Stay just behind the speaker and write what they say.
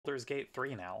Baldur's Gate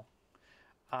 3 now.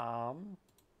 Um,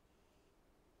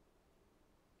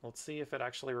 let's see if it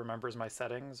actually remembers my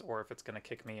settings or if it's going to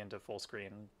kick me into full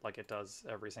screen like it does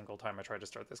every single time I try to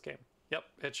start this game. Yep,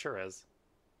 it sure is.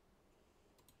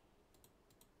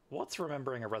 What's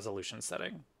remembering a resolution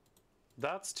setting?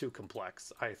 That's too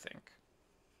complex, I think.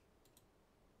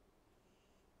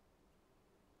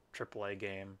 AAA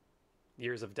game,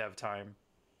 years of dev time,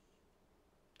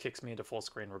 kicks me into full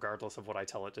screen regardless of what I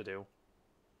tell it to do.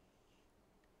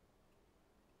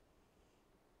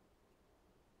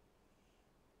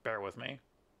 Bear with me.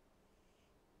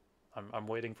 I'm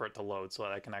waiting for it to load so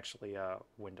that I can actually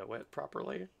window it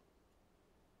properly.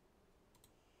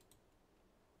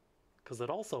 Because it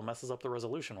also messes up the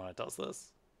resolution when it does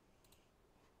this.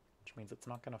 Which means it's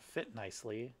not going to fit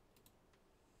nicely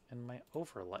in my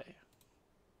overlay.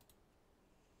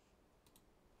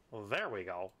 Well, there we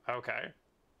go. Okay.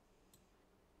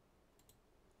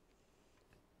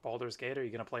 Baldur's Gate, are you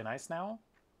going to play nice now?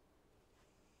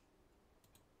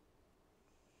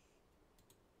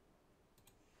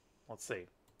 Let's see.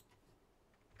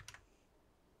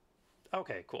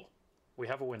 Okay, cool. We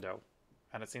have a window,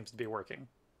 and it seems to be working.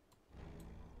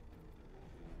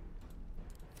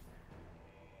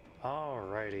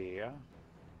 Alrighty.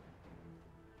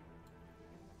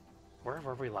 Where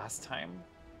were we last time?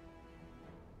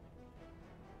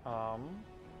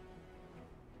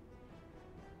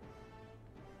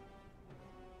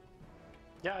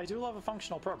 Yeah, I do love a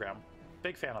functional program.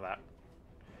 Big fan of that.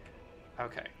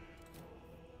 Okay.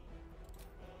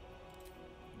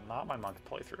 Not my monk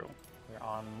playthrough. We're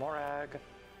on Morag,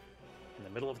 in the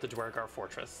middle of the Dwergar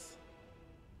Fortress.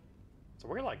 So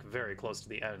we're like very close to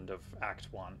the end of Act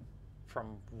 1,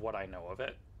 from what I know of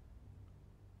it.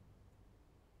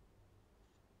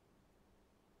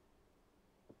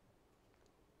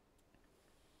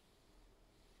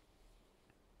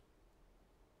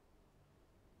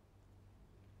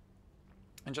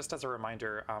 And just as a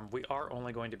reminder, we are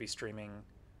only going to be streaming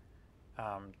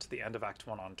to the end of Act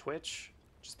 1 on Twitch,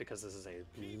 just because this is a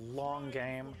long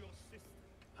game.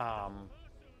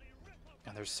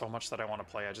 And there's so much that I want to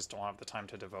play, I just don't have the time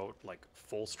to devote like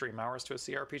full stream hours to a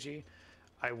CRPG.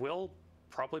 I will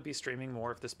probably be streaming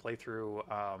more of this playthrough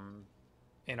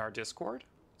in our Discord.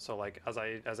 So like as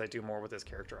I do more with this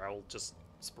character, I will just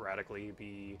sporadically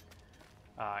be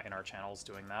in our channels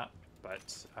doing that.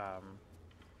 But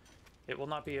it will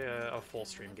not be a full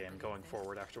stream game going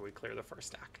forward after we clear the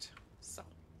first act. So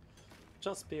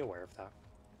just be aware of that.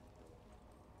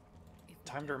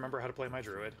 Time to remember how to play my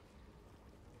druid.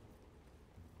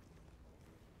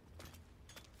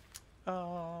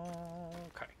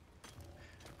 Okay.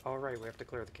 Alright, we have to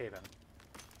clear the cave-in.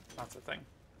 That's the thing.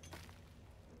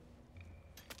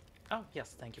 Oh,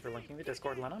 yes, thank you for linking the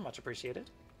Discord, Lena. Much appreciated.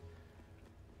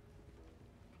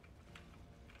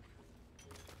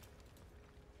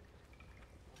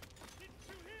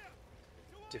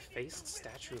 Defaced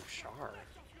statue of Shar.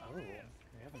 Oh, we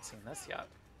haven't seen this yet.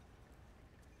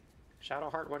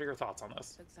 Shadowheart, what are your thoughts on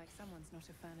this? Looks like someone's not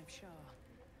a fan of Shar.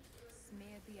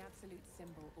 Smeared the absolute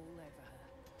symbol all over her.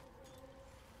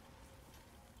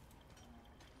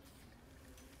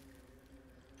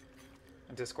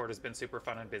 And Discord has been super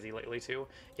fun and busy lately too.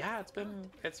 Yeah,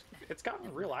 it's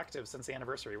gotten real active since the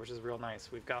anniversary, which is real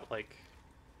nice. We've got like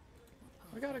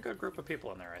we got a good group of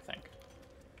people in there, I think.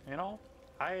 You know,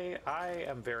 I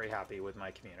am very happy with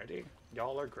my community.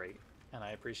 Y'all are great, and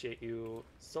I appreciate you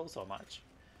so much.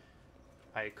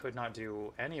 I could not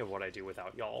do any of what I do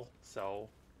without y'all, so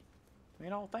you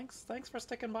know, thanks for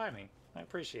sticking by me. I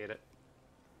appreciate it.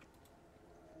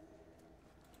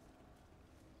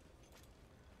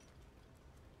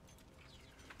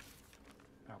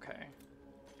 Okay.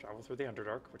 Travel through the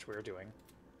Underdark, which we are doing.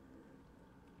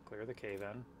 Clear the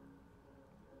cave-in.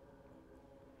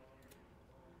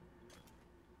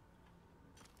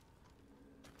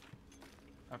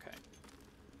 Okay.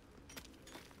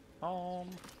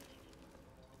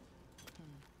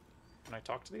 Can I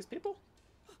talk to these people?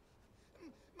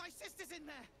 My sister's in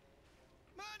there!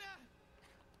 Myrna!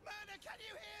 Myrna, can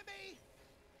you hear me?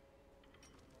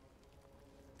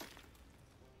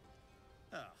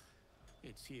 Ah,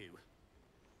 it's you.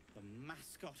 The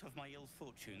mascot of my ill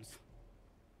fortunes.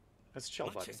 Let's chill,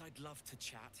 Much buddy. as I'd love to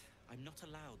chat, I'm not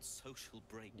allowed social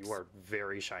breaks. You are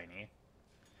very shiny.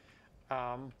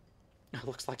 It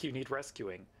looks like you need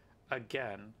rescuing.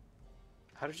 Again.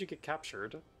 How did you get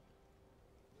captured?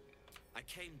 I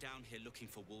came down here looking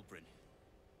for Wulbren.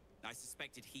 I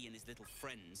suspected he and his little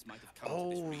friends might have come to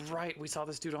this Oh, region. right. We saw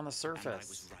this dude on the surface. And I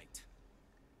was right.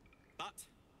 But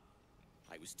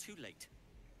I was too late.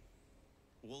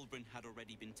 Wulbren had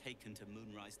already been taken to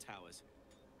Moonrise Towers.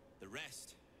 The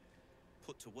rest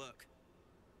put to work.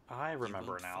 I You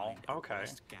remember won't now. find a Okay.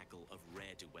 worse gaggle of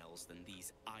ne'er-do-wells than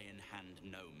these Iron Hand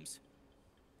gnomes.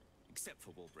 Except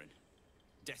for Wulbrin,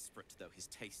 desperate though his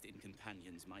taste in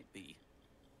companions might be.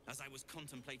 As I was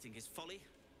contemplating his folly,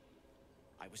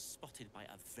 I was spotted by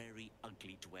a very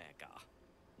ugly Dwergar.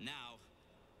 Now,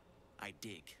 I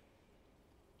dig.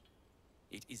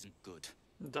 It isn't good.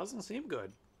 Doesn't seem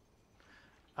good.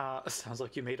 Sounds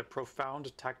like you made a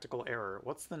profound tactical error.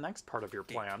 What's the next part of your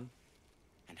plan?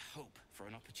 And hope for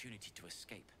an opportunity to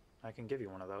escape. I can give you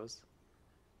one of those.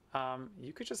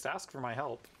 You could just ask for my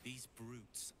help. These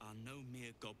brutes are no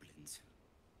mere goblins.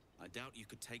 I doubt you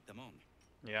could take them on.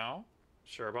 Yeah?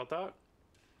 Sure about that?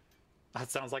 That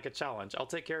sounds like a challenge. I'll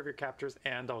take care of your captors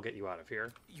and I'll get you out of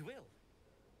here. You will.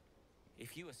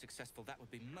 If you are successful, that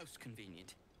would be most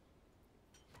convenient.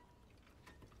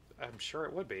 I'm sure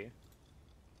it would be.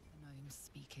 The gnomes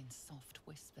speak in soft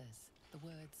whispers, the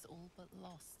words all but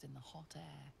lost in the hot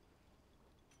air.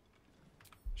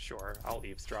 Sure, I'll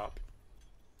eavesdrop.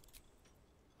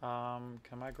 Can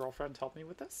my girlfriend help me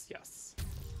with this? Yes.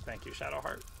 Thank you,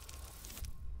 Shadowheart.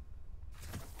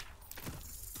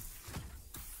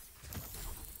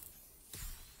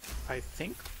 I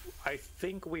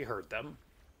think we heard them.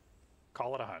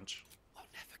 Call it a hunch. I'll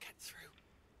never get through.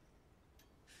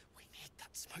 We need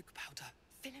that smoke powder.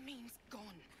 Philommene's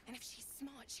gone, and if she's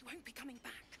smart, she won't be coming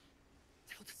back.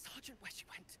 Tell the sergeant where she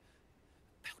went.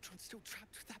 Beldron's still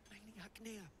trapped with that maniac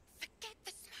near. Forget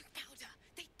the smoke powder.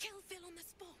 They kill Phil on the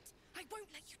spot. I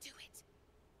won't let you do it.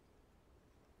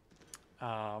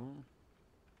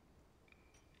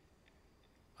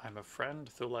 I'm a friend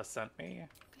Thula sent me.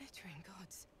 Glittering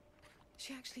gods.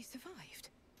 She actually survived.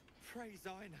 Praise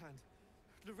Ironhand.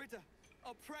 Larida,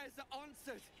 our prayers are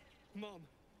answered. Mom,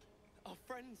 our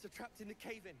friends are trapped in the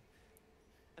cave-in.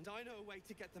 And I know a way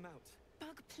to get them out.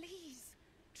 Bug, please.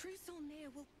 True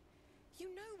Solnir will... You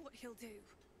know what he'll do.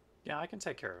 Yeah, I can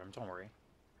take care of him, don't worry.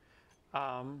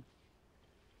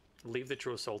 Leave the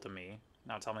true soul to me.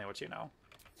 Now tell me what you know.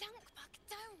 Lankbug,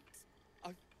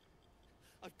 don't.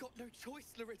 I've got no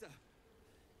choice, Larida.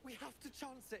 We have to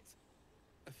chance it.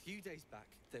 A few days back,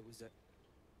 there was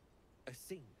a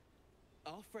scene.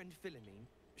 Our friend Philomene,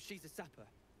 she's a sapper,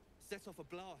 set off a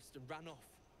blast and ran off.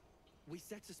 We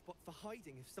set a spot for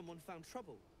hiding if someone found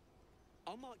trouble.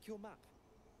 I'll mark your map.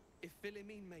 If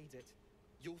Philomene made it,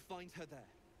 you'll find her there.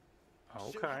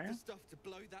 She'll Okay. have the stuff to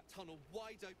blow that tunnel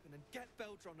wide open and get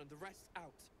Beldron and the rest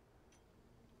out.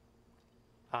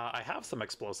 I have some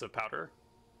explosive powder.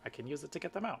 I can use it to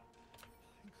get them out.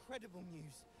 Incredible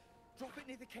news. Drop it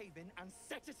near the cave-in and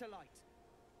set it alight.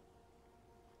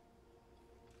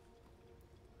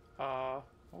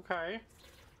 Okay.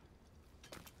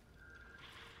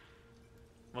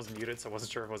 Was muted, so I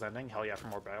wasn't sure if it was ending. Hell yeah, for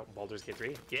more Baldur's Gate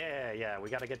 3. Yeah, we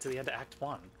gotta get to the end of Act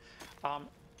 1.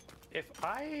 If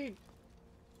I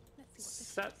Let's see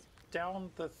set down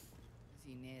the... As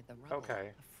you near the rubble,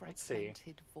 Okay, a let's see.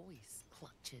 fragmented voice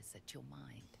clutches at your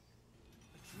mind.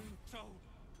 True soul.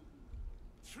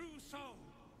 True soul.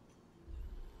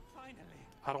 Finally.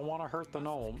 I don't want to hurt the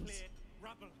gnomes. Cleared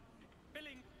rubble.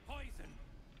 Spilling poison.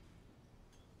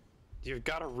 You've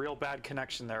got a real bad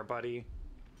connection there, buddy.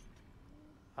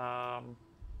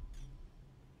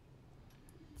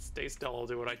 Stay still, I'll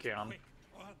do what I can. Quick,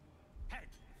 or head.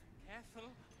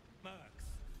 Careful, mercs.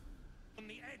 On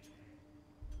the edge.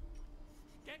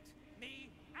 Get me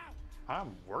out.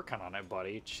 I'm working on it,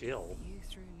 buddy. Chill. You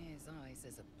through Nir's eyes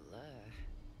as a blur.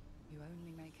 You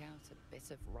only make out a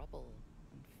bit of rubble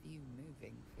and few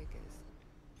moving figures.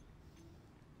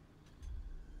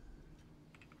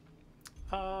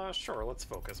 Sure, let's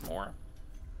focus more.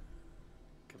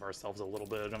 Give ourselves a little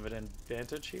bit of an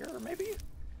advantage here, maybe?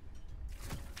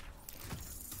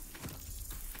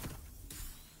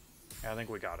 Yeah, I think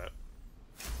we got it.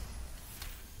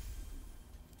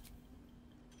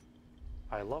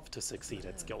 I love to succeed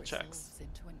at skill checks. Resolves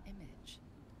into an image.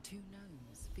 Two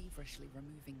gnomes feverishly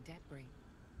removing debris,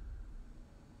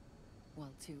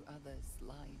 while two others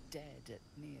lie dead at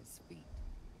Nir's feet,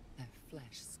 their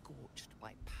flesh scorched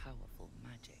by powerful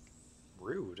magic.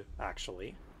 Rude,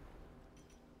 actually.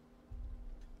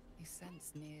 You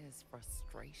sense Nir's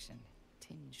frustration,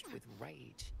 tinged with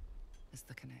rage, as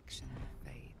the connection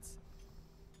fades.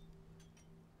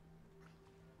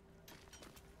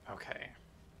 Okay.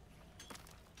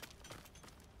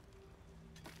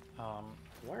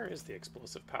 Where is the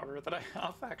explosive powder that I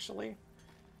have, actually?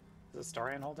 Is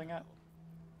Astarion holding it?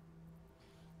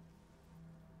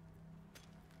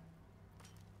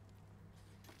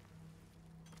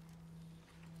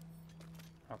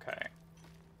 Okay.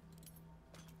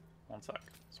 One sec.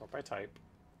 Sort by type.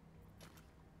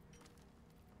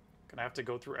 Gonna have to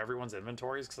go through everyone's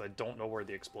inventories because I don't know where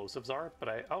the explosives are,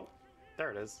 but oh,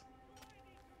 there it is.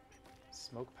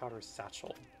 Smoke powder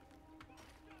satchel.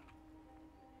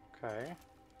 Okay.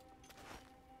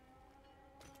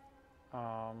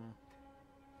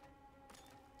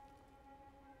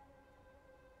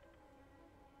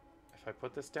 If I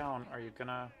put this down, are you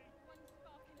gonna...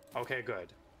 Okay,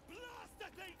 good.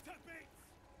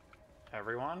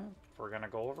 Everyone, we're gonna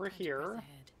go over here.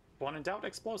 When in doubt,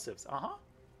 explosives. Uh-huh.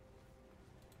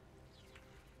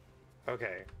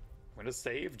 Okay. I'm gonna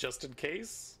save just in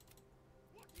case.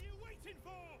 What are you waiting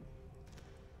for?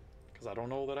 Because I don't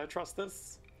know that I trust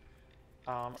this.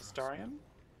 Starion?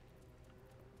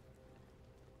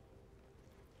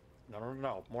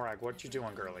 No. Morag, what you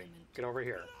doing, girly? Get over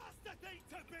here.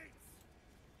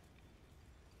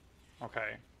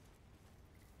 Okay.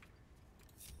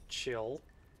 Chill.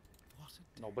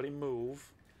 Nobody move.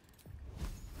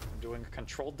 I'm doing a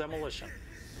controlled demolition.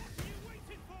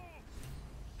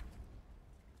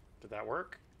 Did that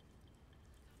work?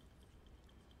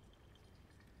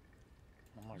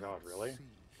 Oh my god, really?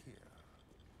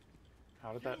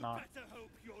 How did that not...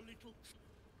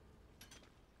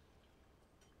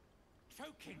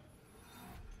 Choking.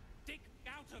 Dig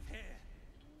out of here.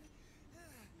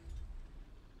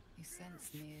 You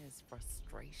sense Nia's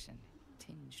frustration,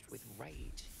 tinged with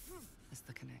rage, as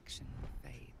the connection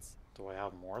fades. Do I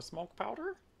have more smoke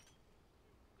powder?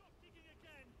 Stop digging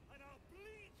again, and I'll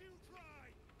bleed you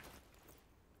dry.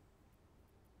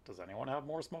 Does anyone have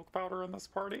more smoke powder in this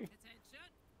party? Attention.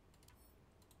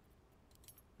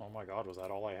 Oh my god, was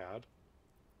that all I had?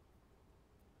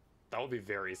 That would be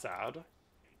very sad. No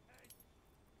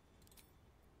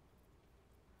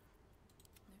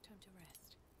time to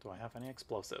rest. Do I have any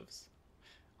explosives?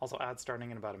 Also, ad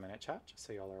starting in about a minute, chat, just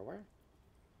so y'all are aware.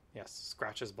 Yes,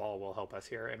 Scratch's ball will help us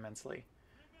here immensely.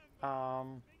 Things could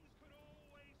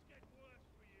always get worse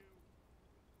for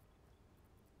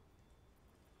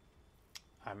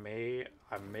you.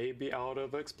 I may be out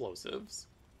of explosives.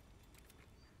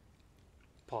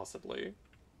 Possibly.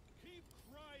 Keep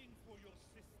crying for your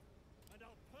sister, and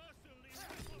I'll personally rip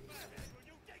off her head when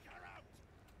you dig her out.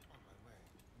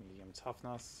 Medium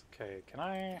toughness. Okay, can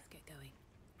I... Let's get going.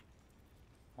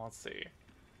 Let's see.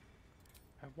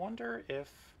 I wonder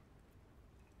if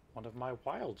one of my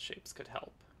wild shapes could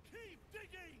help. Keep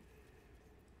digging.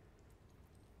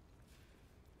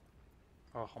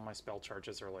 Oh, all my spell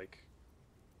charges are like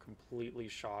completely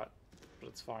shot, but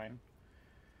it's fine.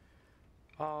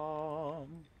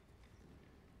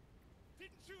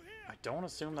 Didn't you hear? I don't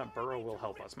assume that burrow will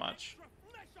help us much. Extra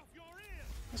flesh off your ear.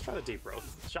 Let's try the deep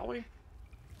growth, shall we?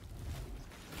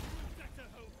 Better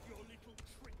hope your little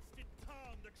tricks did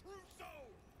harm the true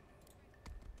soul.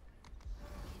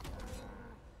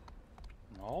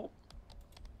 No.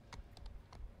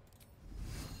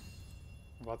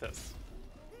 What about this?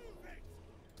 Move it.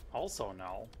 Also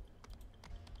no.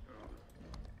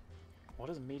 What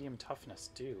does medium toughness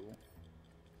do?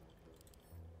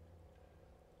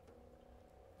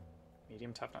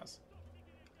 Medium toughness.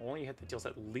 Only a hit that deals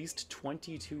at least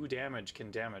 22 damage can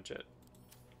damage it.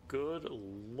 Good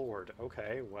lord.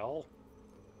 Okay, well.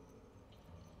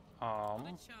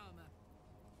 Charmer.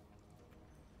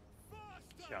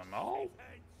 Faster, You know?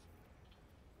 sheepheads.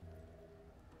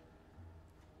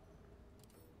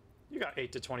 You got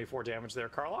 8 to 24 damage there,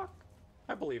 Karlach.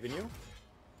 I believe in you.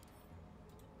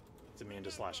 It's immune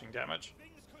to slashing damage.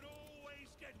 Things could always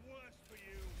get worse for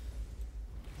you.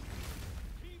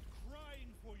 Keep crying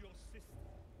for your sister,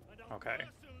 and I'll Okay.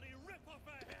 personally rip off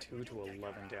her head 2 when to you dig her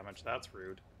 11 out. damage. That's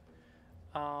rude.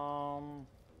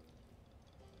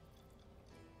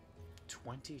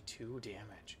 22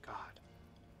 damage. God.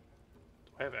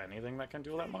 Do I have anything that can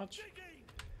do that much? Digging.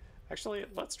 Actually,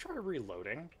 let's try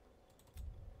reloading.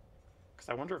 Because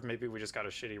I wonder if maybe we just got a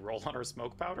shitty roll on our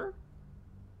smoke powder.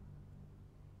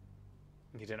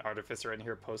 Need an artificer in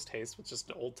here post haste with just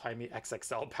an old-timey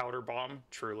XXL powder bomb.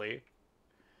 Truly.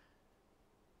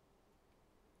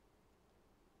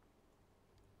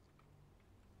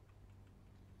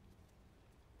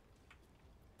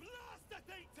 Blast that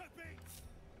thing to bits.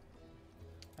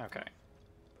 Okay.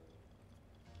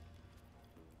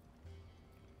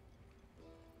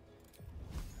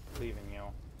 Leaving you.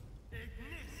 What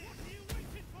are you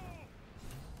waiting for?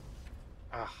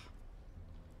 Ah.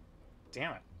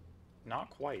 Damn it. Not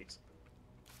quite.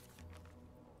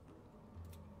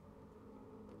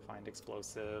 Find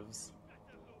explosives.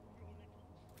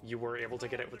 You were able to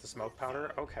get it with the smoke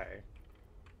powder? Okay.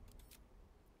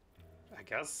 I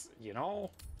guess, you know,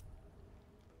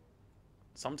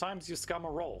 sometimes you scum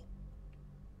a roll.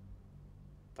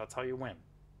 That's how you win.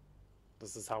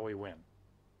 This is how we win.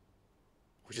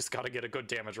 We just gotta get a good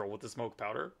damage roll with the smoke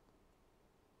powder.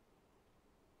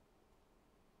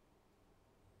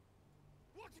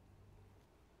 What?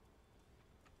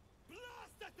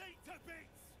 Blast that thing to bits!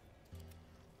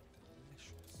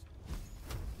 Delicious.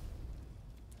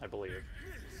 I believe.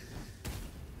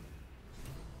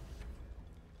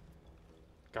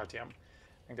 Goddamn.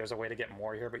 I think there's a way to get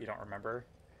more here, but you don't remember.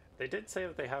 They did say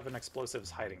that they have an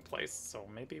explosives hiding place, so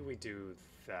maybe we do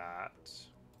that.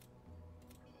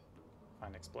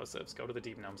 Find explosives. Go to the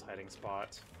Deep Gnome's hiding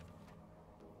spot,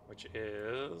 which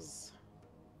is...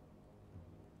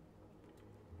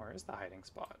 Where is the hiding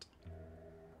spot?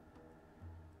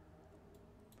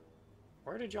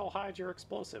 Where did y'all hide your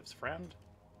explosives, friend?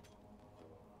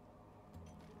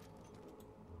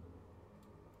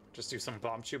 Just do some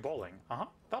bomb chew bowling. Uh-huh,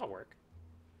 that'll work.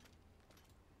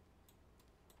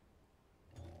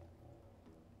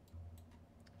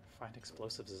 Find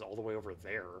explosives is all the way over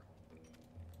there.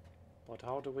 But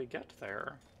how do we get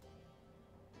there?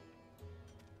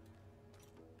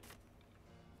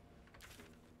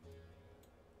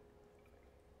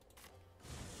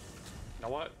 You know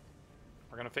what?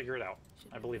 We're gonna figure it out.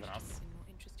 I believe in us. In more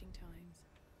interesting times.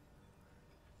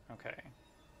 Okay.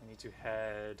 We need to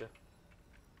head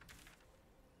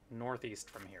northeast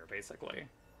from here, basically.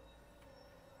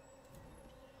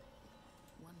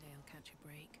 One day I'll catch a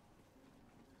break.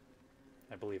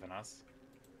 I believe in us.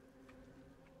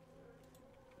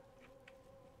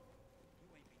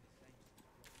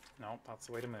 No, that's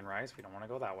the way to Moonrise. We don't want to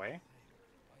go that way.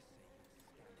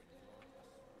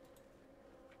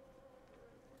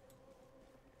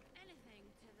 Anything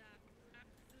to that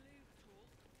absolute talk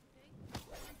thing?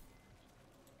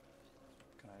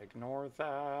 Gonna ignore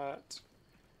that.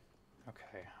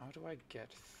 Okay, how do I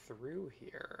get through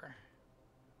here?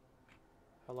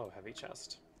 Hello, heavy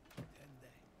chest. I'll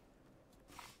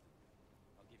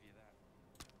give you that.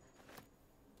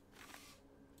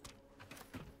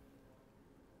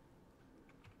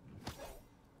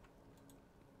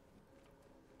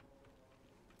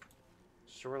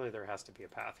 Surely there has to be a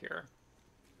path here.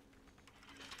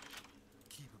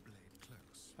 Keep a blade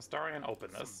close. Astarion,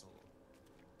 open this.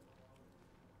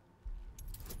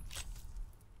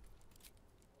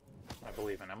 I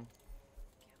believe in him.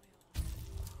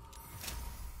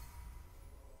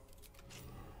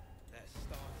 They're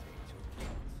starting to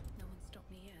plot. No one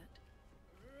stopped me yet.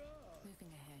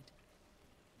 Moving ahead.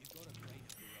 You've got a brain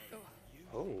of your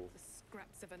own. Oh, The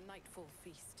scraps of a nightfall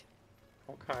feast.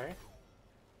 okay.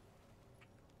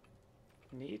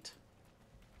 Neat.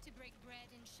 To break bread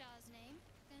in Shah's name,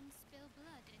 then spill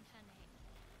blood in her name.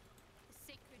 A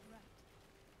sacred rite.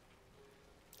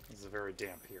 This is very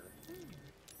damp here.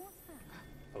 What's that?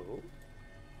 Oh.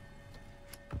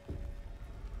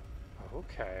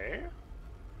 Okay.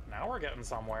 Now we're getting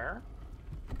somewhere.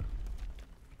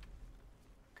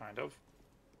 Kind of.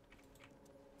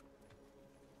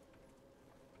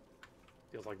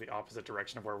 Feels like the opposite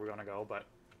direction of where we want to go, but...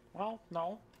 Well,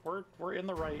 no. We're in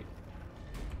the right...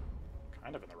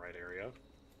 Kind of in the right area.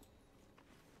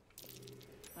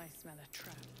 I smell a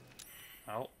trap.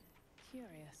 Oh.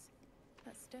 Curious.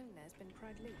 That stone there's been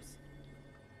pried loose.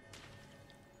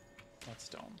 That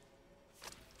stone.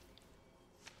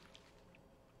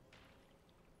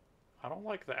 I don't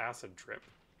like the acid drip.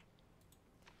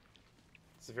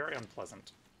 It's very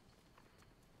unpleasant.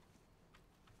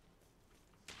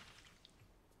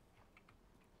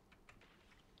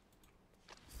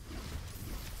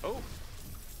 Oh!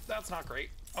 That's not great.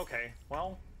 Okay,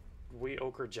 well, we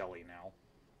ochre jelly now.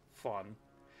 Fun.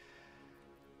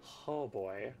 Oh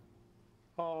boy.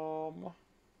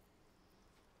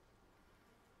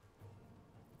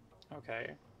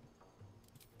 Okay.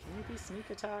 Can you be sneak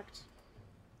attacked?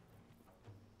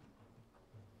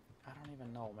 I don't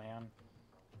even know, man.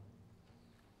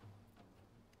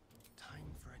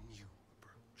 Time for a new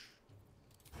approach.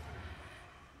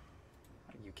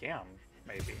 You can,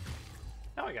 maybe.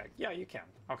 Oh, yeah, you can.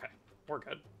 Okay, we're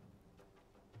good.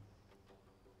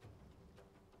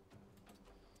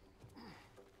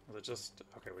 Was it just...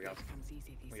 Okay, we got... Comes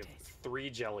easy these We have days. 3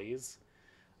 jellies.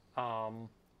 Let's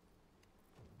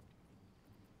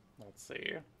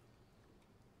see.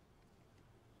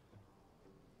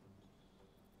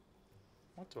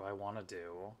 What do I want to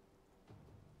do?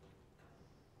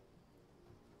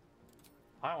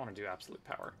 I want to do absolute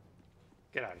power.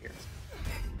 Get out of here.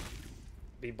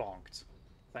 Be bonked.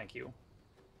 Thank you.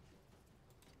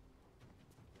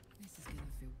 This is gonna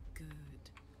feel good.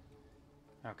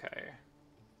 Okay.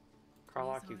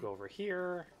 Karlach, you go over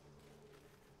here.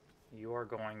 You are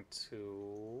going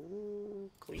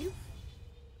to cleave?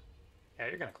 Yeah,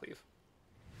 you're gonna cleave.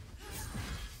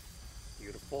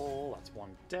 Beautiful. That's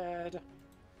one dead.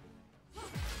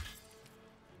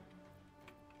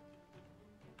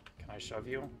 Can I shove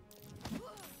you? I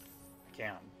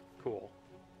can. Cool.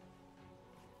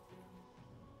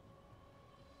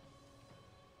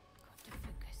 Got to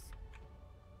focus.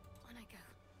 On I go.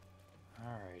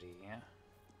 Alrighty.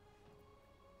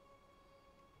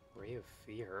 Ray of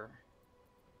Fear.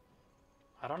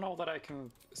 I don't know that I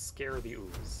can scare the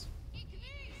ooze.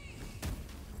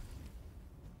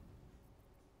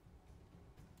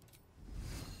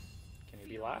 Can you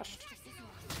be lashed?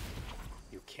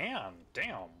 You can!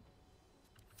 Damn!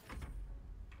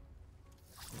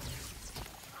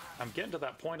 I'm getting to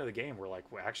that point of the game where, like,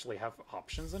 we actually have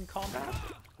options in combat,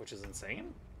 which is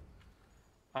insane.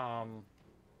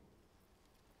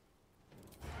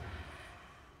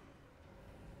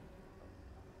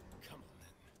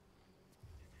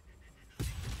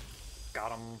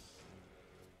 Got him.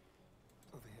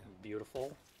 Over here.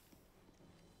 Beautiful.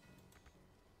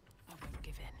 I won't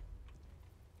give in.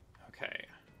 Okay.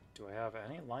 Do I have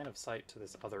any line of sight to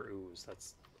this other ooze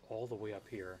that's all the way up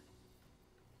here?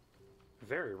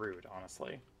 Very rude,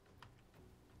 honestly.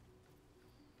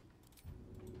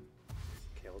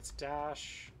 Okay, let's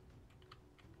dash.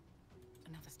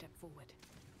 Another step forward.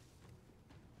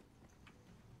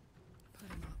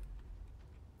 Put him up.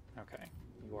 Okay.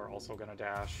 You are also gonna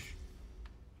dash.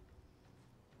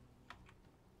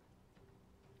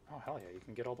 Oh, hell yeah, you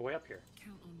can get all the way up here.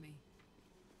 Count on me.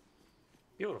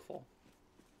 Beautiful.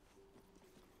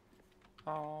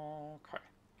 Okay.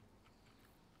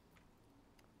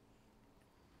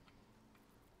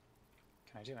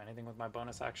 Can I do anything with my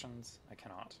bonus actions? I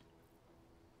cannot.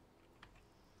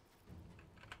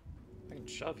 I can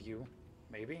shove you,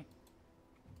 maybe?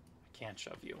 I can't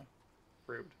shove you.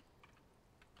 Rude.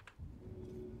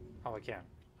 Oh, I can.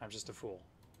 I'm just a fool.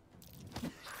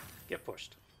 Get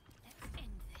pushed. Let's end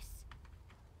this.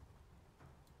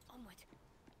 Onward.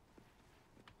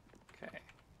 Okay.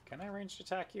 Can I ranged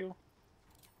attack you?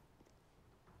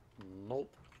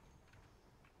 Nope.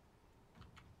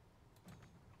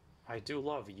 I do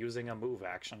love using a move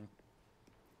action.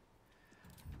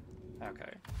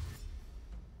 Okay.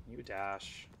 You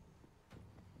dash.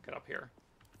 Get up here.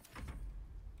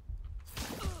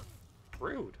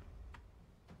 Rude.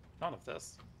 None of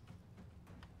this.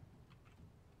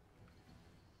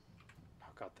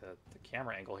 Oh god, the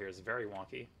camera angle here is very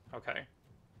wonky. Okay.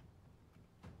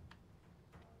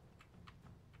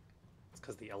 It's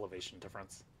because the elevation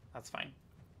difference. That's fine.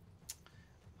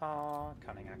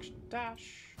 Cunning action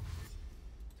dash.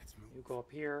 Let's move. You go up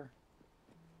here.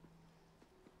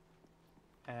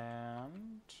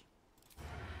 And...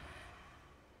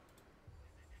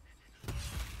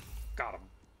 got him.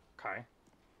 Okay.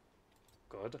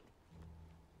 Good.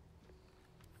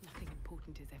 Nothing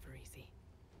important is ever easy.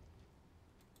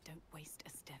 Don't waste a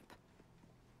step.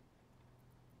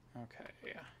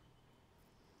 Okay.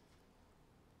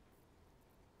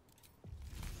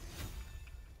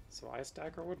 So Ice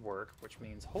Dagger would work, which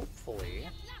means hopefully...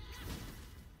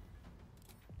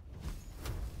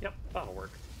 Yep, that'll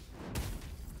work.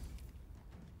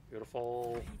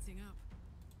 Beautiful. Heating up.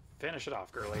 Finish it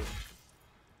off, girly.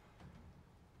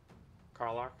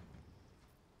 Karlach?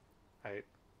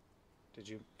 Did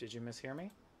you mishear me?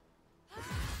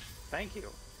 Thank you.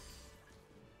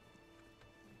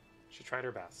 She tried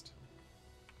her best.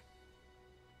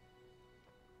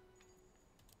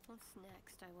 What's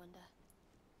next, I wonder?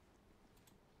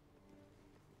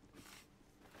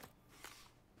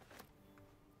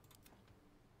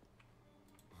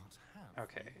 What have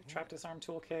Okay, we trap disarm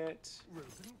toolkit. Rope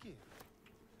and gear.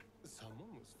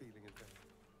 Someone was feeling it then.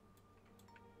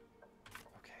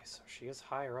 Okay, so she is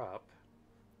higher up.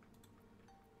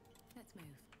 Let's move.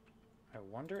 I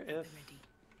wonder Get if them ready.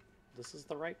 this is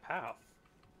the right path.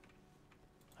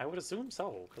 I would assume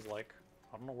so, because, like,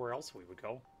 I don't know where else we would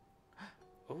go.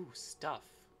 Oh, stuff.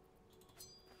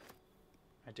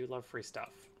 I do love free stuff.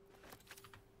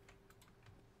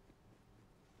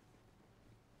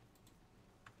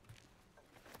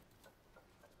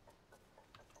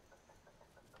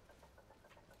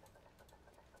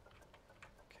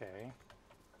 Okay.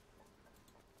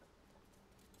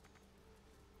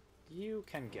 You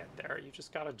can get there. You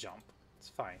just gotta jump. It's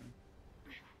fine.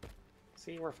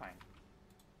 See, we're fine.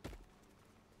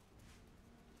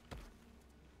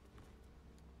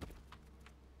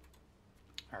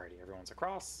 Alrighty, everyone's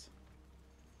across.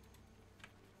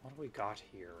 What do we got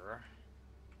here?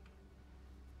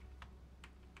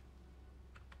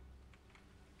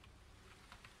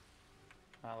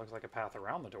 That looks like a path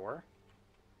around the door.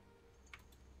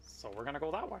 So we're gonna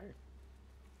go that way.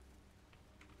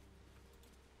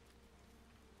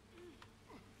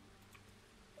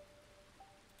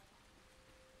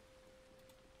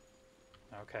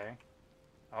 Okay.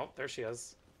 Oh, there she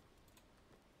is.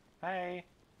 Hey.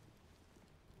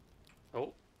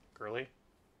 Oh, girly.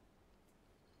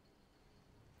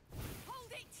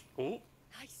 Hold it! Oh,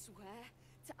 I swear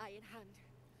to Iron Hand.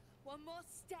 One more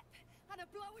step and a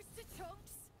blow us to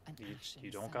chunks. An You- ashen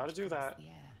you don't scent gotta do fills that. The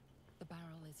air. The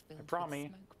barrel is filled with promise.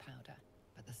 smoke powder,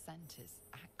 but the scent is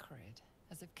acrid,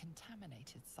 as if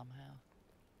contaminated somehow.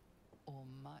 Or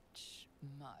much,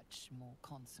 much more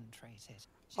concentrated.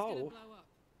 She's gonna Oh. blow up.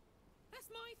 That's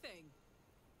my thing.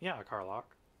 yeah,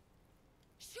 Carlock.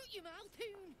 Shut your mouth,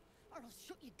 Hoon, or I'll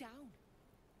shut you down.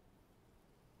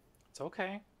 It's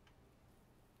okay.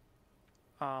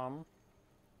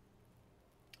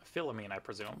 Philomene, I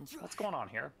presume. What's going on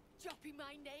here? Dropping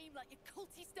my name like your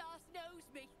culty stars knows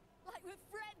me. Like we're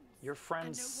friends. Your I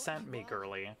friends know what sent you me, are.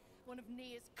 girly. One of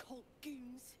Nia's cult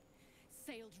goons.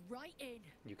 Sailed right in.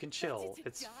 You can ready chill. to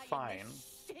It's die in fine.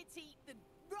 this shit-eaten,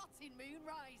 rotting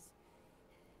moonrise.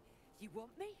 You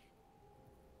want me?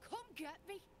 Come get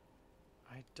me.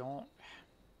 I don't...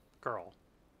 Girl.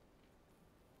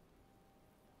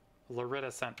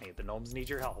 Loretta sent me. The gnomes need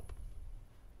your help.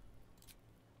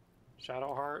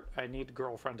 Shadowheart, I need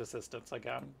girlfriend assistance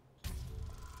again.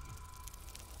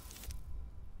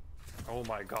 Oh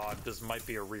my god, this might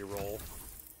be a reroll.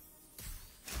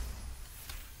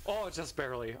 Oh, just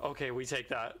barely. Okay, we take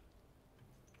that.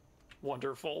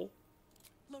 Wonderful.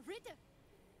 Lorida.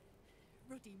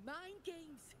 Ruddy mind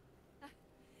games.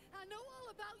 I know all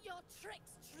about your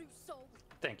tricks, true soul.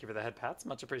 Thank you for the head pats.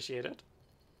 Much appreciated.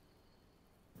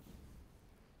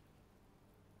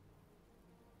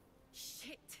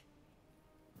 Shit.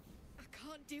 I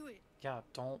can't do it. Yeah,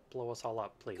 don't blow us all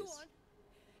up, please. Go on.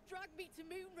 Drag me to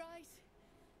Moonrise.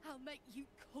 I'll make you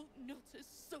cult nutters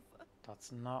suffer.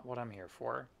 That's not what I'm here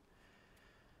for.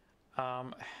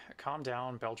 Calm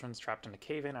down. Beltran's trapped in a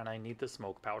cave-in, and I need the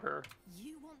smoke powder.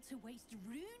 You want to waste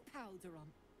rune powder on...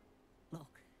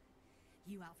 Look,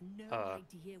 you have no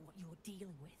idea what you're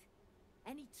dealing with.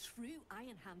 Any true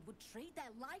Iron Hand would trade their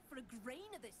life for a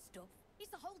grain of this stuff. It's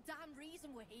the whole damn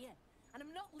reason we're here, and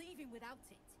I'm not leaving without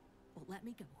it. But let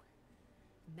me go.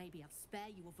 Maybe I'll spare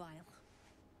you a vial.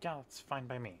 Yeah, it's fine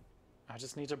by me. I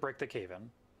just need to break the cave-in.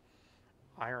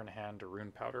 Iron Hand or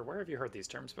rune powder. Where have you heard these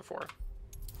terms before?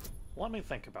 Let me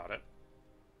think about it.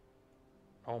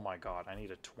 Oh my god, I need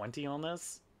a 20 on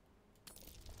this?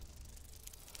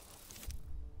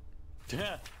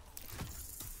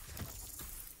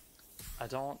 I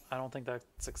don't think that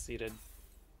succeeded.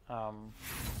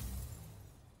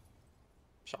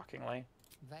 Shockingly.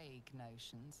 Vague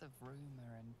notions of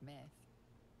rumor and myth.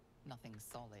 Nothing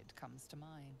solid comes to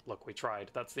mind. Look, we tried.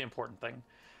 That's the important thing.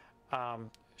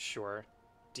 Sure.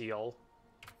 Deal.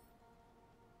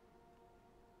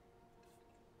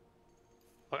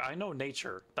 Look, I know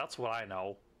nature. That's what I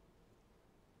know.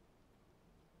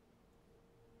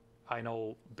 I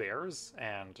know bears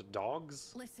and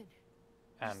dogs Listen.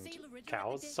 and see Lorida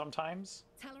cows every day? sometimes.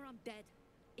 Tell her I'm dead.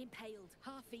 Impaled.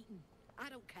 Half-eaten. I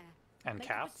don't care. And Make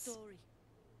up a cats. story.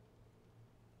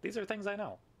 These are things I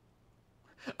know.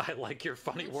 I like your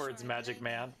funny Not words, sure I Magic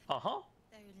blame you. Man. Uh-huh.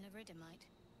 Though Lorida might.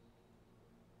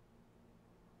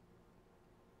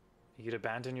 You'd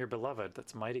abandon your beloved.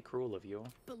 That's mighty cruel of you.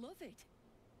 Beloved.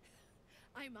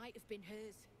 I might have been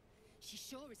hers. She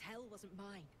sure as hell wasn't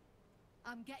mine.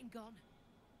 I'm getting gone.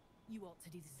 You ought to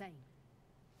do the same.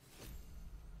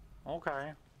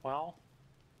 Okay, well.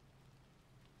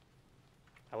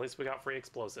 At least we got free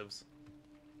explosives.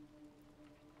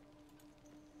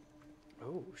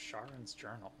 Oh, Sharon's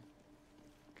journal.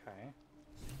 Okay.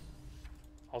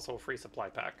 Also a free supply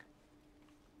pack.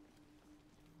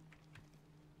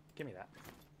 Give me that.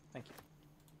 Thank you.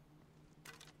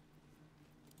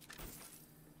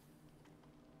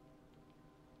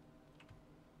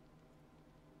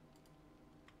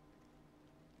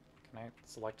 Can I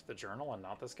select the journal and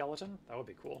not the skeleton? That would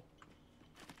be cool.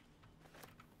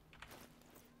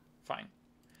 Fine.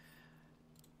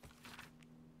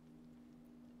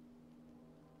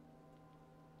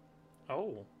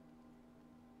 Oh.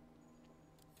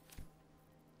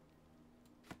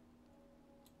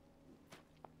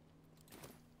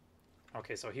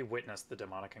 Okay, so he witnessed the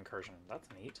demonic incursion. That's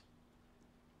neat.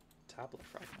 Tablet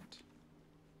fragment.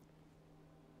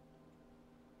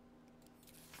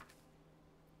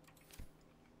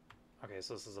 Okay,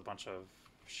 so this is a bunch of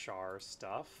Shar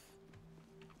stuff.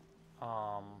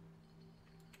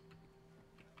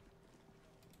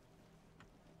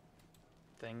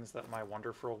 Things that my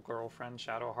wonderful girlfriend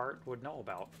Shadowheart would know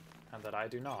about, and that I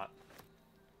do not.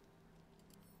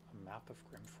 A map of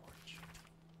Grimforge.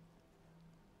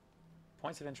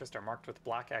 Points of interest are marked with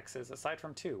black X's, aside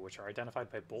from two, which are identified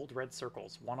by bold red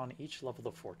circles, one on each level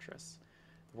of the fortress.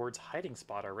 Words hiding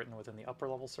spot are written within the upper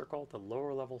level circle. The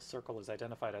lower level circle is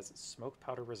identified as smoke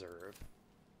powder reserve.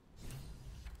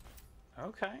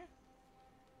 Okay.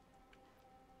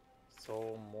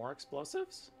 So more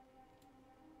explosives?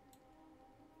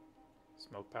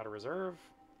 Smoke powder reserve.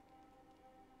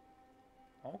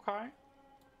 Okay.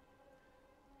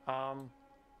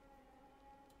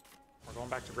 We're going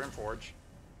back to Brimforge.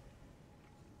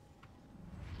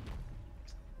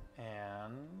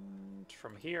 And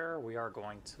from here, we are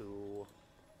going to,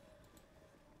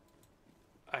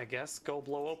 I guess, go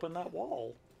blow open that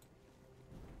wall.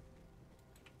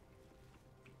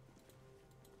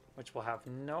 Which will have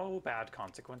no bad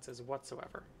consequences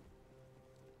whatsoever.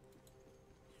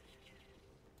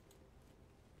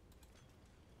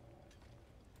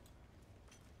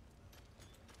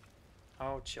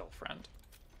 Oh, chill, friend.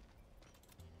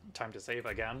 Time to save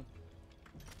again.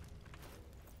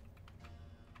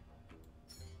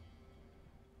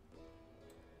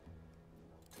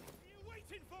 What are you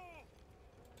waiting for?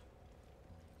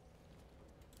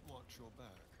 Watch your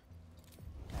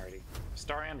back. Alrighty.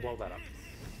 Starion, blow that up.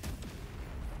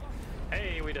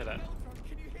 Hey, we did it. Beldron,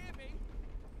 can you hear me?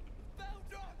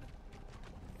 Beldron!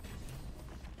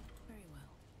 Very well.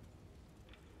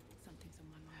 Something's on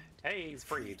my mind. Hey, he's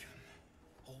freed.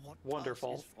 Or what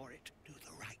Wonderful. passes for it, do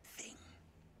the right thing.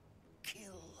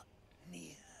 Kill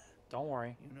Nier. Don't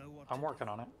worry. You know what I'm to working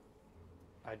do. on it.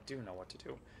 I do know what to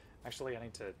do. Actually, I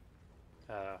need to,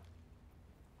 Are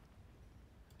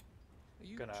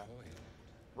you gonna- toying?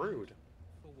 rude.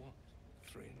 For what?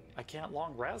 Thrin? I can't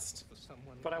long rest, For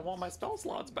someone but I want my else? spell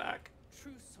slots back.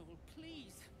 True Soul,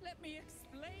 please, let me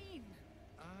explain.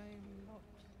 I'm not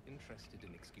interested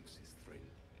in excuses, Thrin.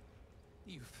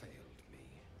 You failed me.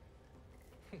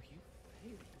 You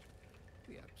failed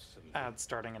the absolute. Ad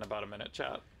starting in about a minute,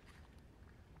 chat.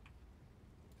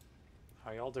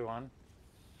 How y'all doing? Beldron,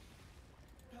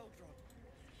 I'm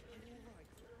all right.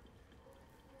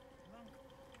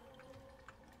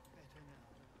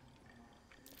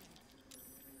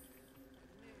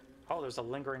 Oh, there's a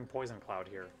lingering poison cloud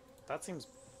here. That seems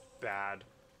bad.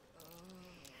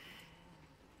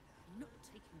 Not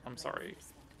taking the I'm blame sorry. for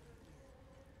this one.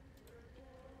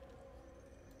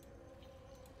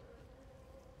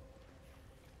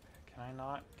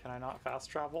 Can I not fast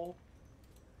travel?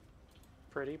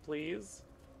 Pretty, please?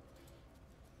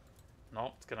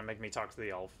 Nope, it's gonna make me talk to the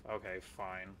elf. Okay,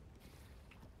 fine.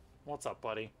 What's up,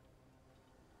 buddy?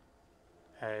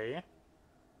 Hey.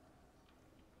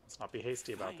 Let's not be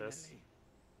hasty about this. Finally.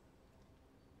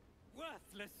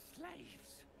 Worthless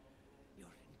slaves! Your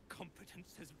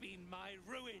incompetence has been my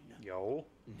ruin! Yo,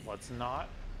 let's not.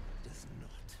 Does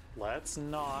not. Let's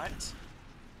not.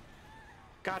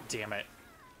 God damn it.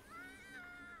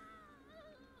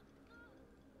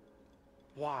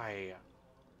 Why?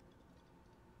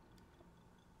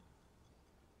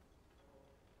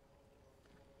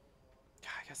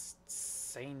 I guess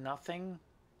say nothing?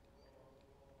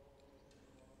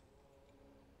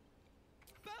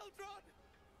 Beldron!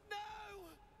 No!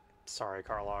 Sorry,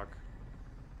 Karlach.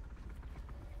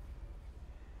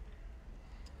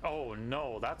 Oh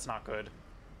no, that's not good.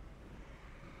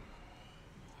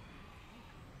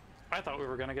 I thought we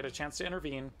were gonna get a chance to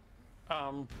intervene.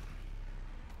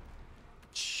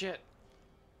 Shit.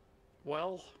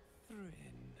 Well, Thrin.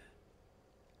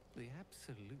 The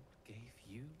absolute gave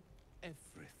you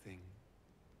everything.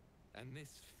 And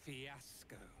this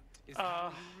fiasco is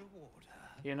how you reward her.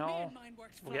 you Me know, and mine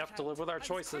worked we flat have to live with out. our I was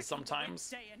choices crippled sometimes.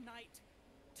 Day and night.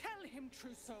 Tell him,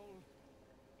 True Soul.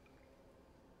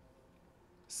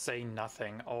 Say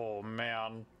nothing. Oh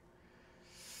man.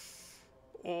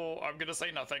 Oh, I'm gonna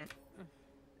say nothing.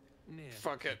 Nier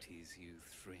Fuck it. pities you,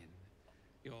 Thrin.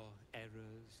 Your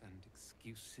errors and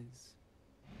excuses.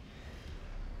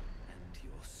 And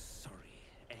your sorry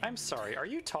end. I'm sorry, are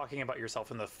you talking about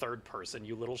yourself in the third person,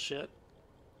 you little shit?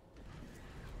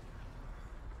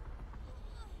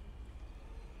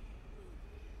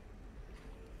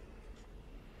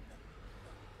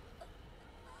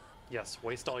 Yes,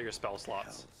 waste all your spell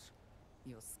slots.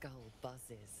 Your skull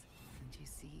buzzes, and you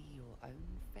see your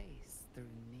own face through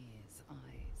Nier's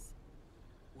eyes.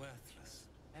 Worthless.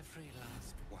 Every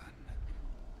last one.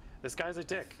 This guy's a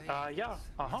dick. Failures Yeah,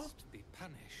 must be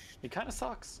punished. He kinda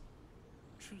sucks.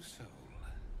 True Soul.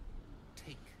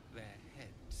 Take their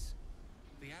heads.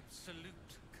 The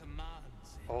absolute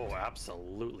commands it. Oh,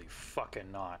 absolutely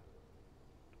fucking not.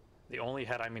 The only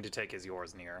head I mean to take is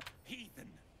yours, Nier. Heathen!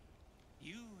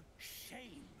 You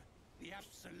shame the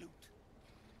absolute.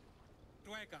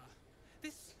 Dwega,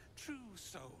 this True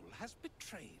Soul has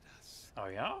betrayed us. Oh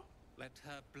yeah? Let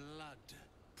her blood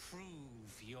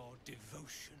prove your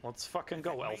devotion. Let's fucking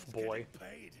go, elf boy.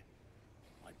 Paid.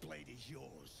 I blade is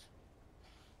yours.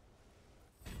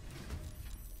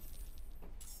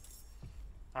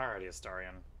 Alrighty,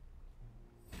 Astarion.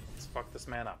 Let's fuck this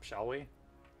man up, shall we?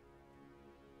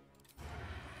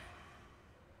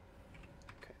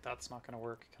 Okay, that's not gonna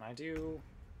work. Can I do...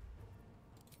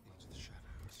 Into the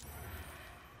shadows.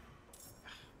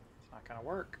 It's not gonna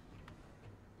work.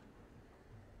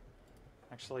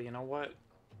 Actually, you know what?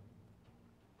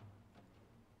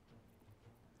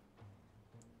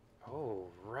 Oh,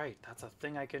 right. That's a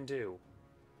thing I can do.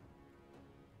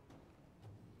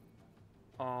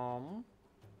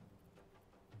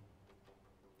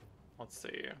 Let's see.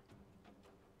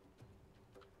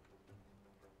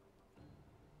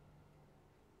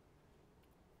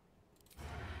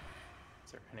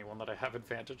 Is there anyone that I have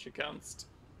advantage against?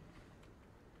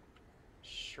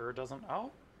 Sure doesn't...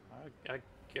 Oh, I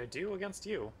do against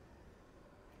you.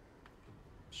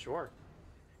 Sure.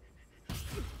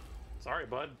 Sorry,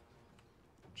 bud.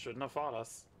 Shouldn't have fought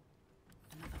us.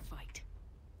 Another fight.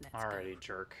 Let's Alrighty, go.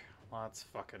 jerk. Let's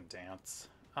fucking dance.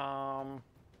 I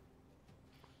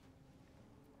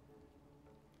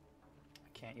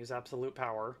can't use absolute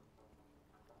power.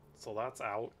 So that's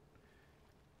out.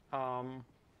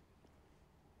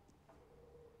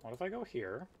 What if I go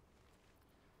here?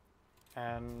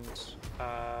 And,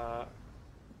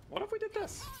 what if we did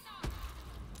this?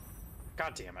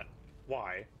 God damn it.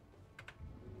 Why?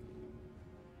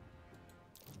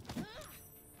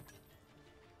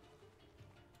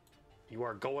 You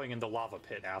are going in the lava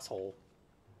pit, asshole.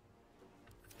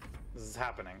 This is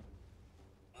happening.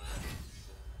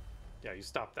 Yeah, you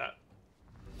stop that.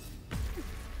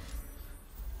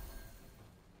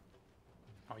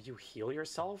 Oh, you heal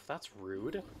yourself? That's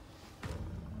rude.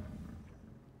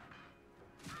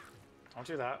 Don't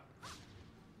do that.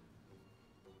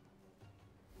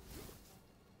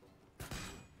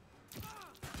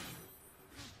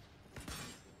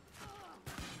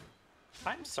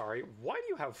 I'm sorry, why do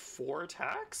you have 4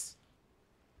 attacks?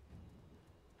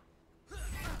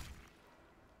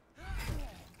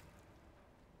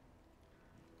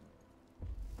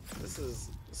 This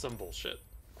is some bullshit,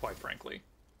 quite frankly.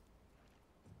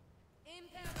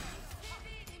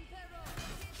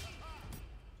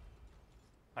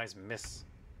 Nice miss.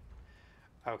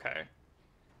 Okay.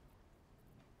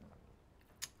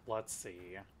 Let's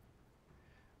see.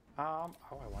 Oh,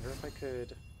 I wonder if I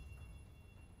could...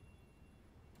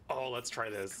 Oh, let's try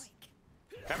this.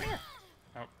 Come here.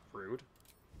 Oh, rude.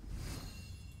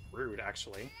 Rude,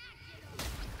 actually.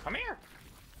 Come here.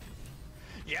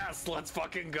 Yes, let's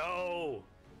fucking go.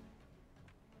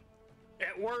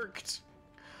 It worked.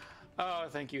 Oh,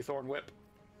 thank you, Thorn Whip.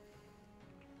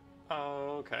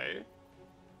 Okay.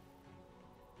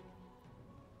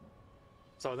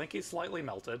 So I think he's slightly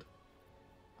melted.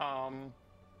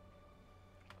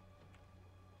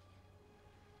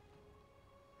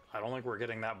 I don't think we're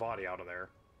getting that body out of there.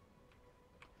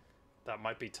 That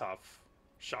might be tough,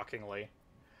 shockingly.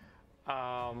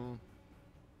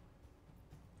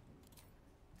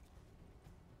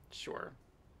 Sure.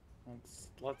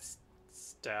 Let's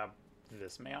stab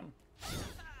this man.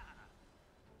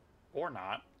 Or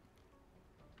not.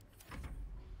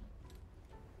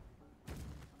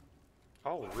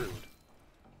 Oh, rude.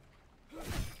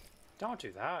 Don't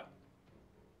do that.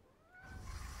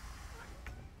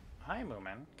 Hi,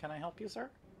 Moomin. Can I help you, sir?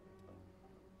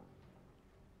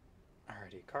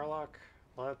 Alrighty, Karlach.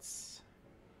 Let's...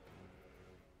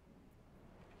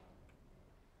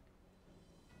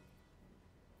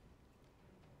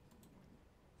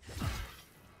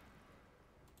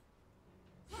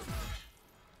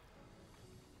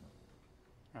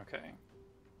 Okay.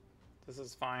 This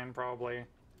is fine, probably.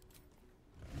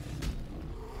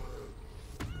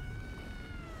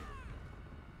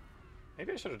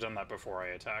 Maybe I should have done that before I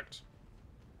attacked.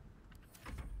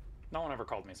 No one ever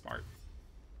called me smart.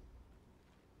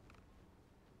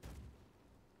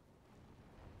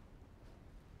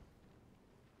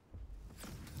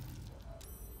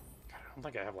 God, I don't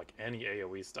think I have, like, any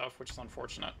AoE stuff, which is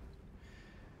unfortunate.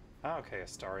 Okay,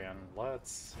 Astarion,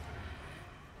 let's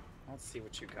see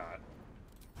what you got.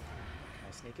 Can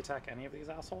I sneak attack any of these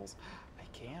assholes? I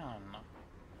can.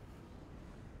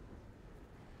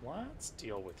 Let's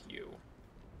deal with you.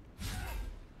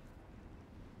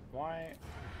 Why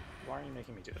are you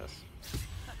making me do this?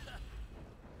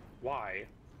 Why?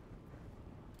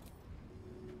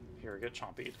 Here, get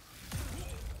chompied.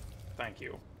 Thank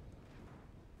you.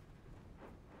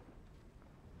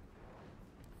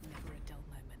 Never a dull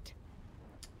moment.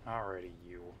 Alrighty,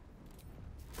 you.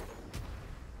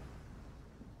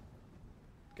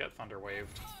 Get thunder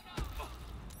waved.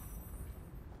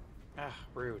 Ah,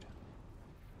 rude.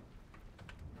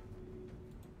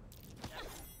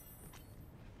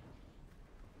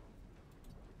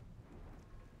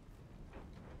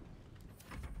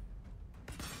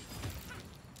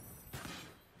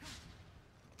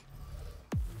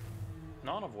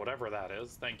 None of whatever that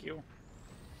is, thank you.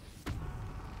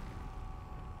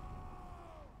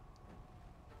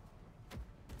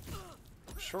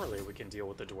 Surely we can deal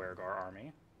with the Dwergar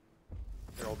army.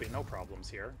 There will be no problems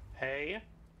here. Hey,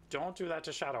 don't do that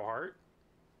to Shadowheart.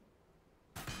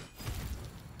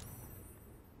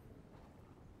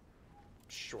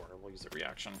 Sure, we'll use a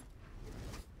reaction.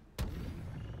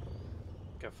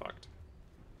 Get fucked.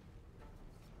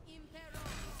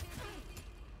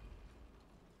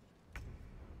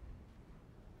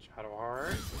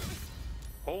 Shadowheart.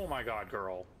 Oh my god,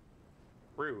 girl.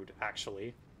 Rude,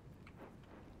 actually.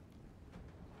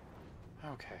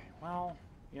 Okay, well,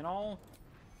 you know,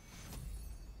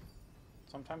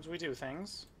 sometimes we do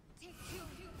things.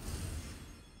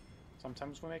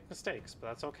 Sometimes we make mistakes, but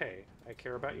that's okay. I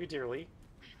care about you dearly.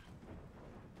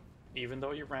 Even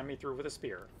though you ran me through with a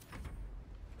spear.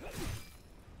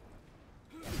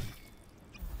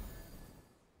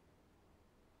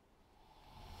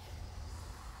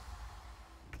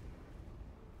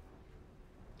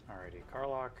 Alrighty,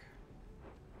 Karlach.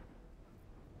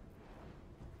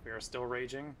 We are still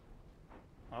raging.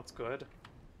 That's good.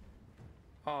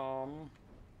 What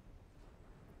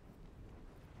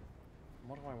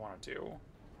do I want to do?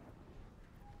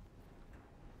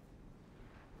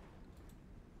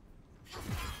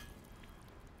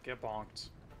 Get bonked.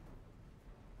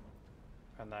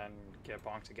 And then get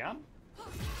bonked again?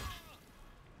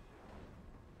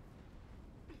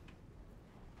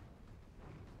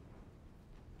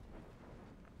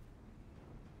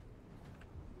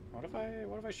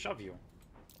 What if I shove you?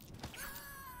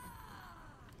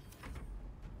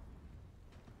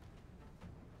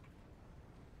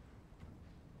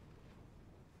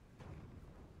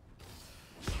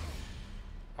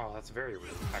 Oh, that's very rude,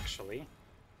 actually.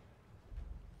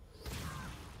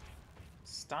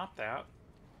 Stop that.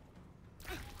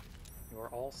 You are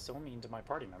all so mean to my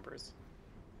party members.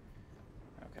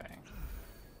 Okay.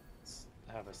 Let's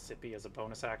have a sippy as a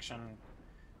bonus action.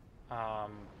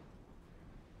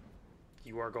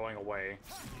 You are going away.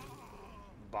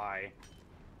 Bye.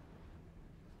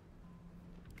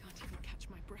 Can't even catch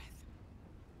my breath.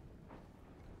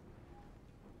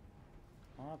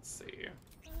 Let's see.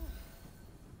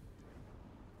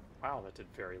 Wow, that did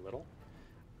very little.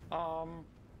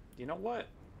 You know what?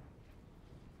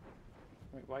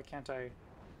 Wait, why can't I?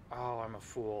 Oh, I'm a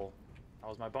fool. That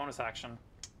was my bonus action.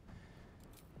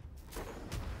 Okay,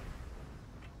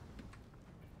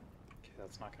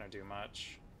 that's not gonna do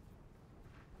much.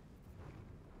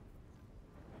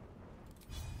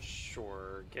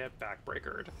 Sure, get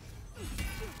backbreakered.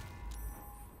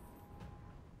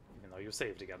 Even though you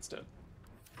saved against it.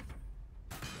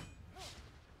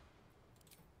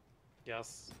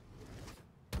 Yes.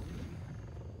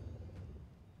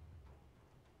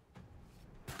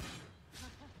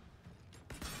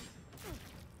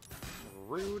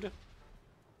 Rude.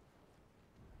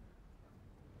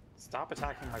 Stop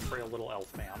attacking my frail little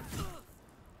elf man.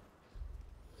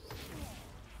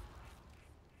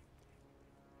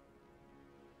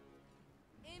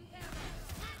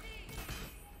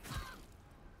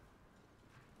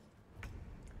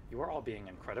 You are all being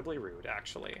incredibly rude,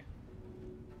 actually.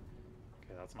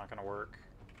 Okay, that's not gonna work.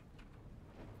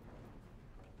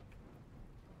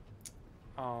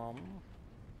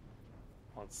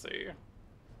 Let's see.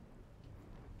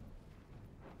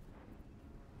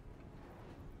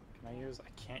 Can I use... I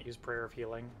can't use Prayer of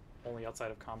Healing, only outside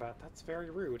of combat. That's very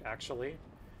rude, actually.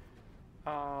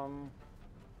 What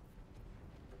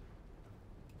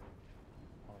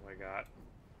do I got?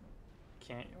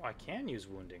 I can use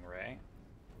Wounding Ray.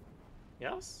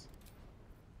 Yes?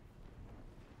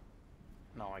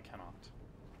 No, I cannot.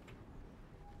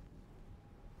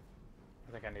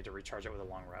 I think I need to recharge it with a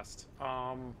long rest.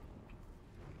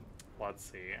 Let's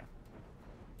see.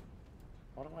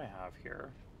 What do I have here?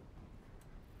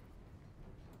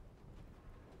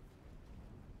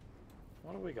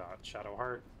 What do we got?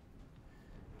 Shadowheart.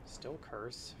 Still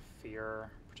Curse.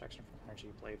 Fear. Protection from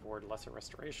Energy. Blade Ward. Lesser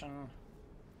Restoration.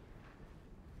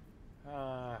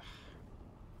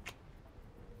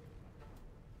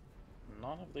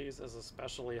 None of these is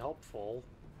especially helpful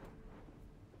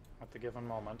at the given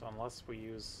moment, unless we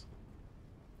use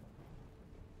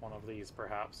one of these,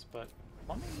 perhaps. But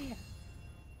let me...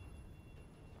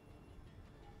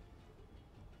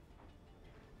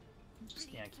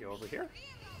 just yank you over here.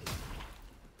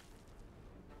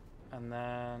 And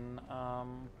then,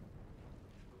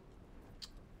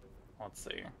 let's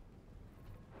see.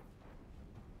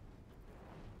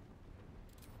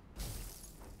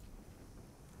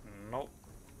 Nope,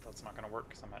 that's not gonna work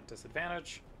because I'm at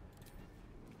disadvantage.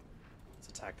 Let's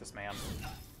attack this man.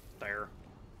 There.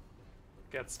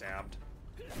 Get stabbed.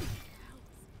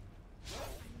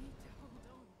 need to hold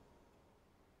on.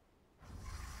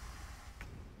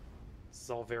 This is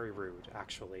all very rude,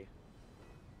 actually.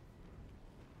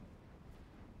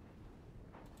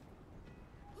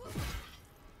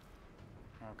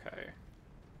 Okay.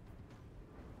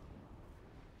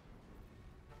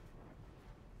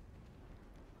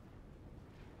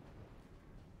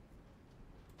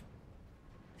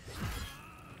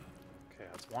 Okay,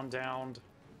 that's one downed.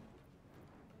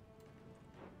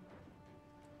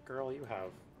 Girl, you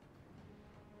have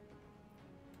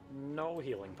no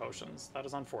healing potions. That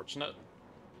is unfortunate.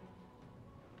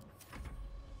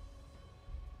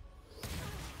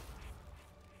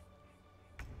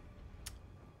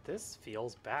 This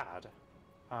feels bad.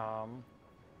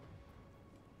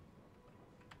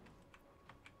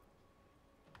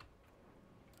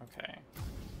 Okay.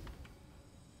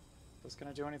 Is this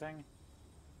gonna do anything?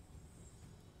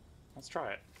 Let's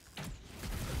try it.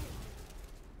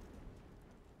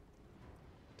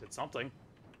 Did something.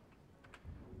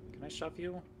 Can I shove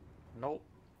you? Nope.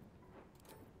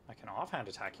 I can offhand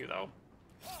attack you, though.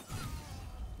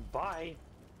 Bye!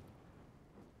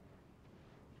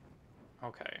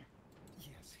 Okay.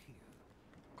 Yes, here.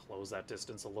 Close that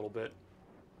distance a little bit.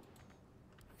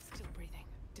 Still breathing,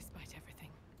 despite everything.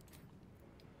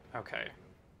 Okay.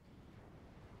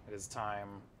 It is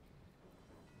time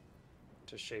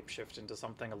to shapeshift into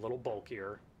something a little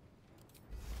bulkier.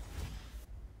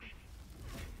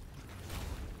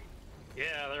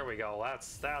 Yeah, there we go.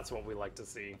 That's what we like to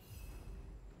see.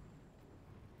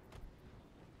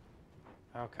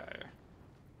 Okay.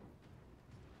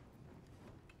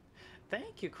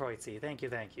 Thank you, Kreuzy. Thank you,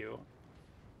 thank you.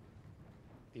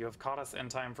 You have caught us in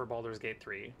time for Baldur's Gate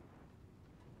 3.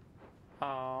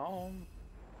 Can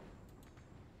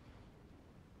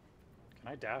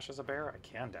I dash as a bear? I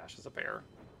can dash as a bear.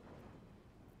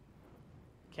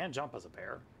 Can't jump as a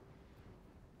bear.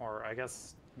 Or, I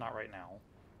guess, not right now.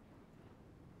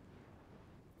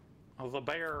 Oh, the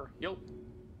bear! Yup!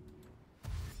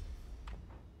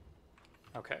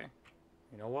 Okay.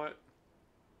 You know what?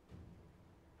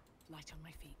 Light on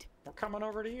my feet. We're coming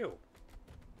over to you.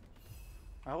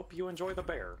 I hope you enjoy the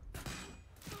bear.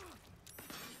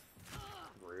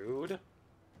 Rude.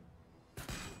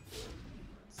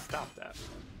 Stop that.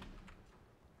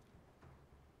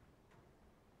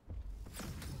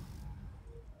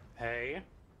 Hey.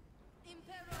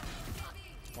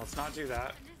 Let's not do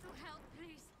that.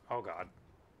 Oh god.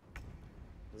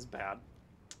 This is bad.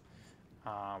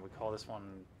 We call this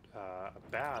one a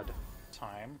bad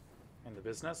time in the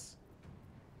business.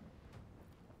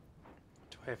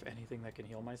 Do I have anything that can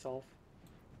heal myself?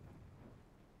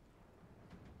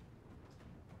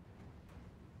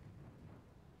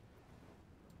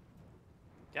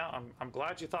 Yeah, I'm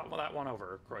glad you thought that one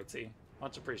over, Kreuzy.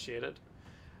 Much appreciated.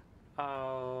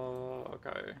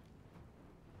 Okay.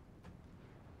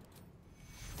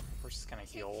 We're just gonna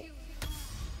heal.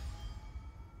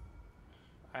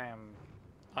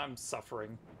 I'm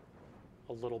suffering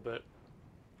a little bit.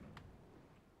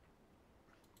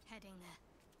 Heading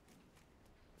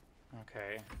there.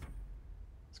 Okay.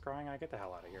 Scrying, I get the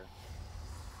hell out of here.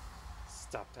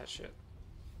 Stop that shit.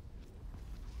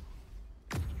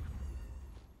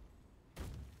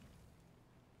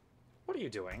 What are you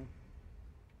doing?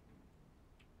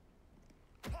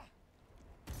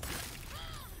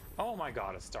 Oh my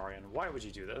god, Astarion, why would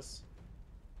you do this?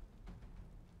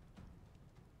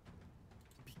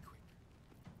 Be quick.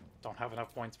 Don't have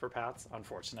enough points per Pats?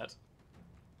 Unfortunate.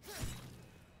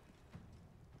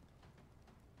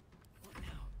 What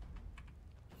now?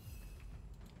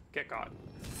 Get God.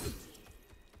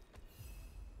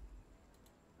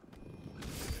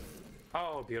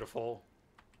 Oh, beautiful.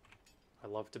 I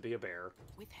love to be a bear.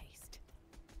 With haste.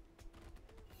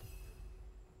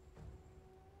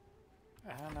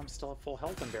 And I'm still at full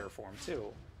health in bear form,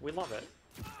 too. We love it.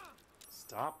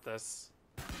 Stop this.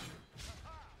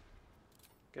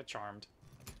 Get charmed.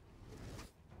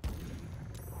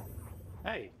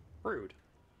 Hey, rude.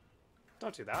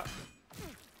 Don't do that.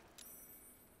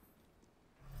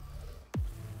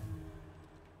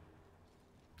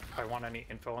 If I want any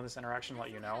info on this interaction,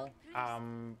 let you know.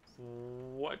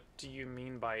 What do you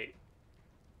mean by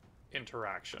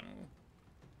interaction?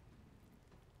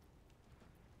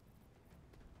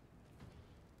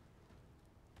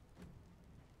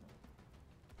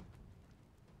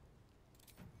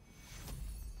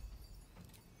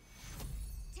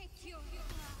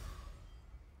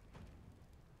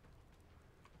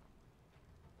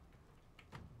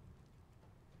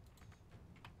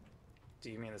 Do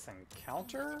you mean this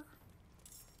encounter?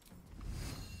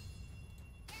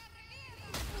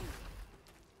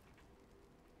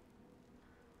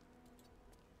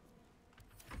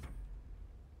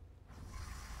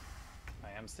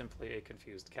 am simply a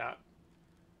confused cat.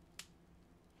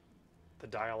 The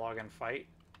dialogue and fight.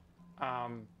 I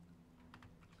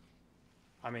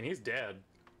mean, he's dead.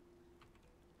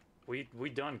 We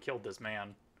done killed this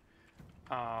man.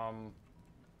 I'm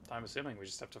assuming we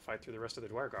just have to fight through the rest of the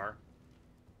Dwergar.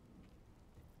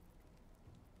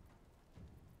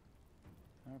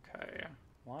 Okay,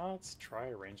 let's try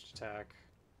a ranged attack.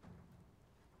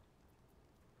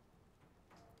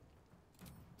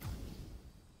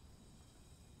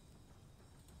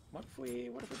 What if we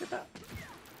did that?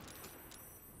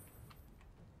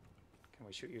 Can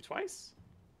we shoot you twice?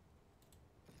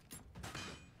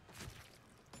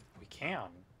 We can.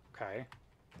 Okay.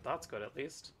 That's good at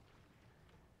least.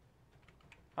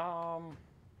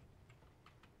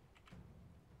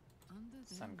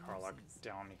 Send Karlach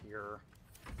down here.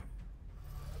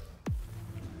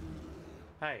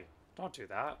 Hey, don't do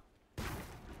that.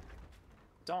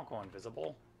 Don't go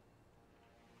invisible.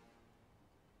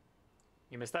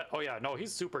 You missed that? Oh yeah, no,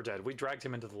 he's super dead. We dragged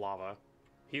him into the lava.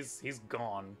 He's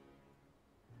gone.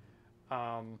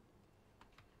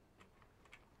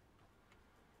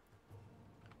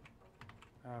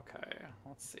 Okay,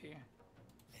 let's see.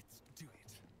 Let's do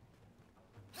it.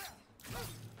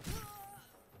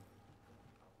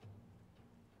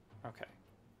 Okay.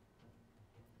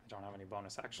 I don't have any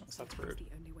bonus actions. That's rude. The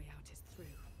only way out is through.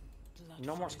 Blood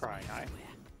No more flows scrying eye.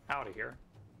 everywhere. Out of here.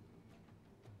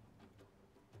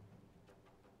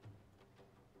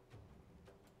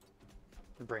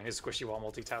 Brain is squishy while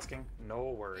multitasking.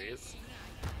 No worries.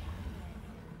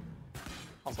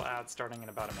 Also ad starting in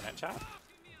about a minute, chat.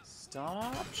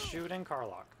 Stop shooting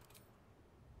Karlach.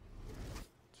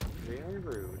 It's very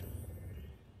rude.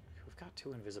 We've got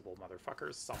two invisible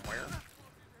motherfuckers somewhere.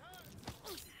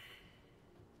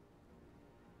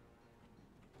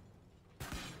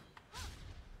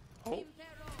 Oh.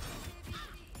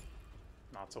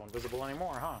 Not so invisible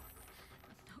anymore, huh?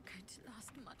 Not going to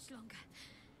last much longer.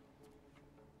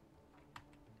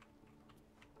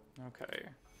 Okay.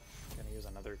 Gonna use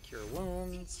another Cure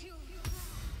Wounds.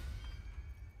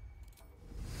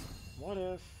 What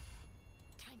if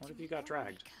you got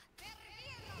dragged?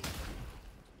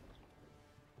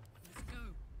 Let's go.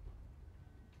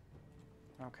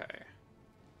 Okay.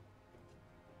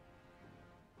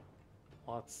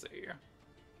 Let's see.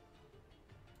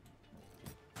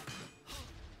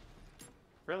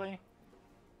 Really?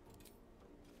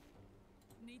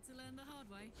 Need to learn the hard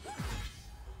way.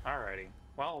 Alrighty.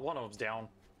 Well, one of them's down.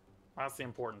 That's the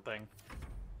important thing.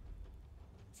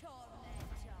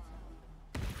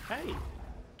 Hey!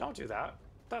 Don't do that.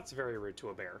 That's very rude to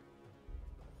a bear.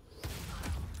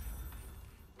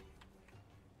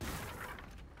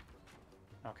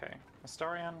 Okay.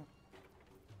 Astarion,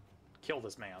 kill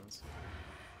this man's.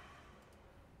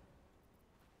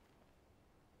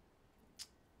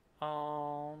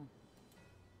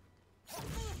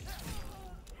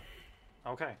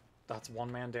 Okay. That's one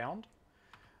man downed.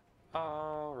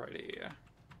 Alrighty.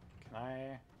 Can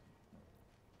I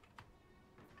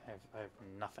have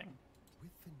nothing.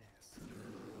 With finesse.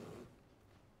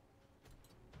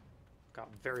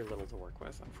 Got very little to work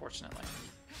with, unfortunately.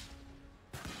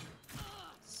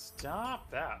 Stop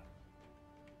that.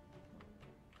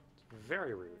 It's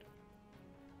very rude.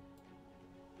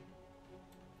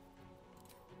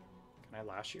 Can I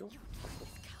lash you?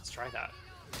 Let's try that.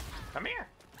 Come here.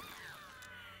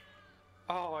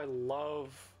 Oh, I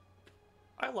love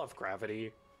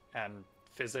gravity and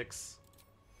physics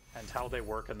and how they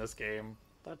work in this game.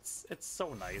 It's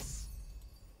so nice.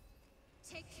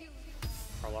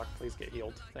 Karlach, please get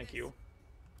healed. Thank you.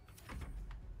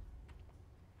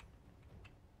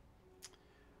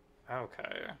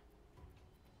 Okay.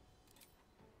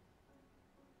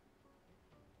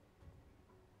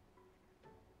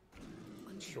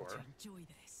 Sure.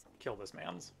 Kill this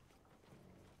man's.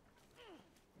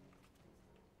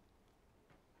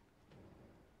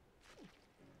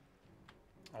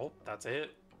 Oh, that's a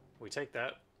hit. We take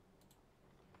that.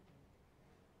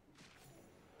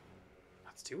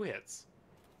 That's 2 hits.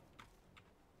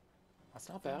 That's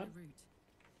not bad.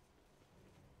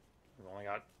 We've only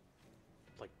got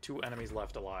like 2 enemies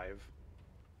left alive.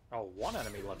 Oh, 1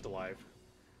 enemy left alive.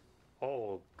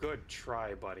 Oh, good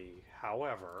try, buddy.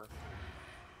 However,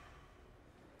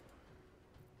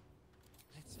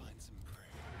 Let's find some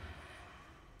prey.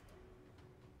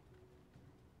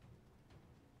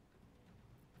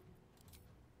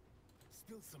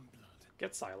 Spill some blood.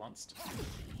 get silenced. Time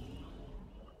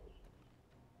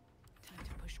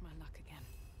to push my luck again.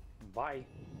 Bye.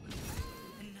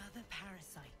 Another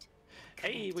parasite.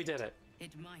 Hey, we did it.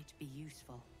 It might be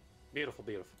useful. Beautiful,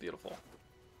 beautiful, beautiful.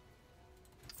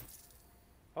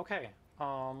 Okay,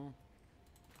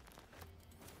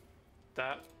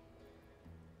 that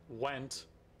went.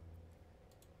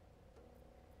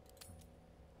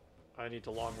 I need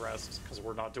to long rest because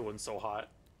we're not doing so hot.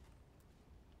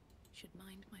 Should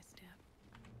mind my step.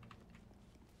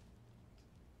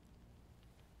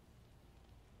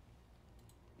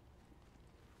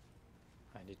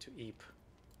 I need to eep.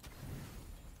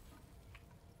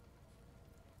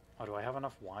 Oh, do I have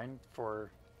enough wine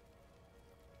for...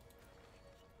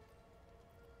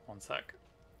 One sec.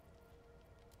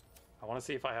 I want to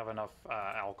see if I have enough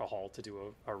alcohol to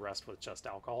do a rest with just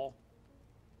alcohol.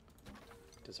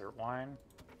 Dessert wine.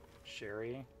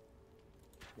 Sherry.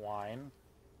 Wine.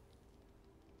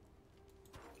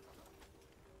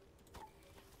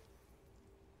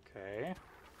 Okay.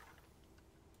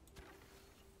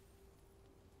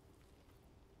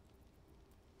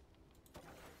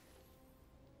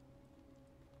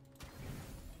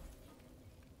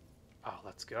 Oh,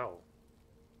 let's go.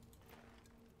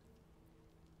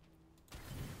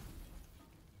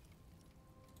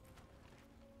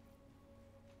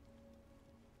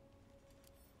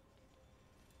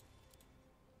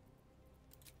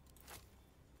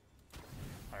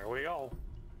 There we go.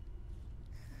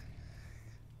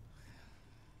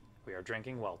 We are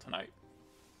drinking well tonight.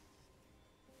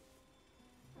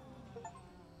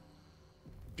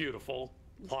 Beautiful.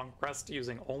 Long rest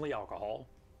using only alcohol.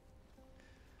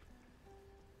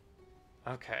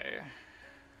 Okay. I'm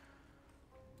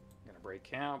gonna break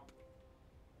camp.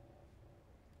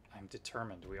 I'm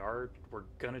determined. We're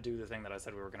gonna do the thing that I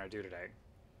said we were gonna do today,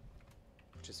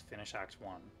 which is finish Act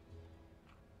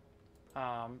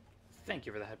 1. Thank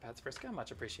you for the head pats, Friska. Much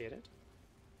appreciated.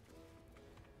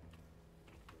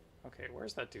 Okay,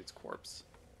 where's that dude's corpse?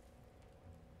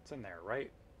 It's in there,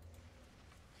 right?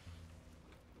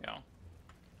 Yeah.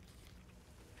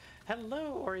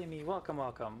 Hello, Orimi. Welcome,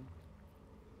 welcome.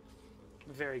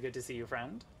 Very good to see you,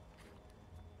 friend.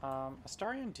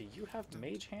 Astarion, do you have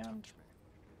Mage Hand?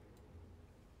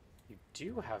 You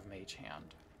do have Mage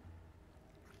Hand.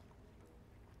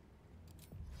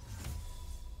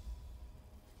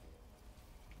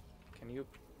 Can you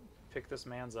pick this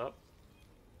man's up?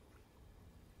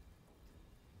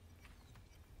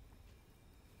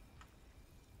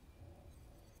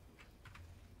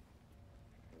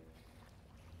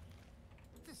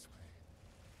 This way.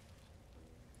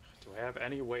 Do I have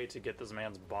any way to get this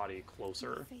man's body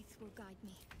closer? Faith will guide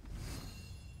me.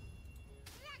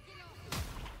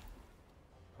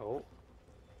 Oh.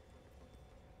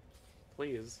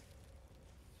 Please.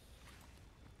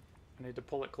 I need to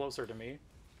pull it closer to me.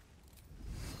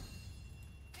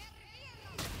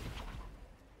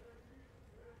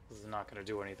 This is not going to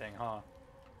do anything, huh?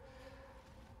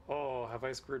 Oh, have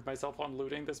I screwed myself on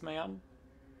looting this man?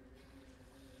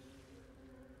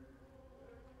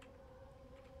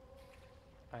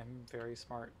 I'm very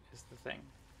smart, is the thing.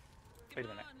 Wait a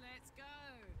minute. Come on, let's go.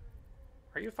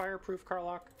 Are you fireproof,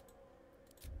 Karlach?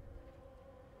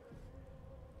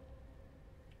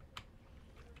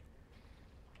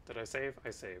 Did I save? I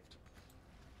saved.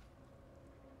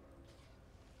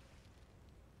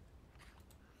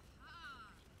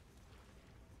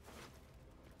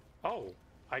 Oh,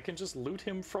 I can just loot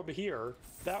him from here.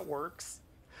 That works.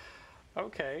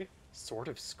 Okay. Sword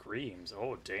of Screams.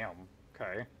 Oh, damn.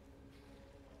 Okay.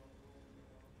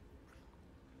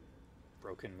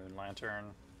 Broken Moon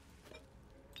Lantern.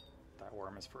 That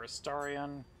worm is for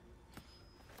Astarion.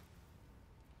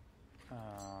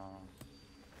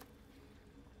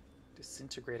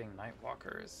 Disintegrating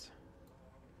Nightwalkers.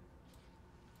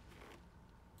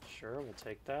 Sure, we'll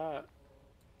take that.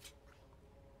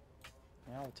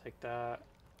 Yeah, we'll take that.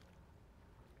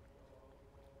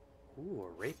 Ooh, a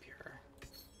rapier.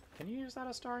 Can you use that,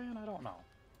 Astarion? I don't know.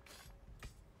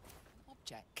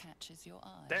 Object catches your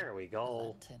eye. There we go. A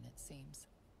lantern, it seems.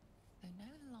 Though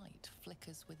no light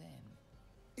flickers within.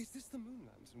 Is this the moon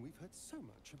lantern we've heard so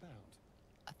much about?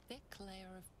 A thick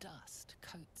layer of dust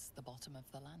coats the bottom of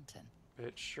the lantern.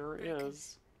 It sure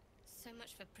is. So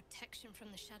much for protection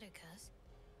from the shadow curse.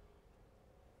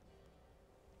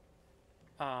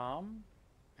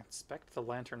 Inspect the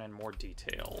lantern in more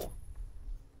detail.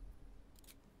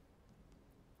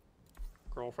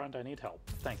 Girlfriend, I need help.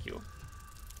 Thank you.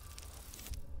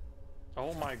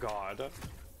 Oh my god.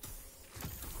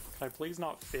 Can I please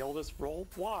not fail this roll?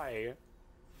 Why?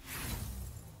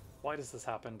 Why does this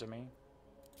happen to me?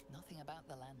 Nothing about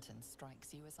the lantern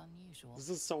strikes you as unusual. This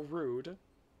is so rude.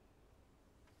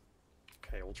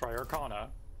 Okay, we'll try Arcana.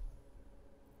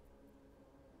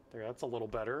 There, that's a little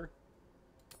better.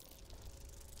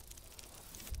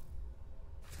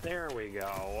 There we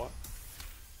go.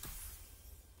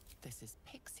 This is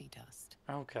pixie dust.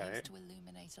 Okay. Used to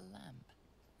illuminate a lamp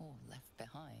or left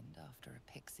behind after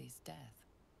a pixie's death.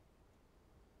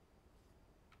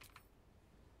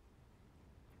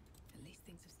 At least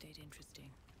things have stayed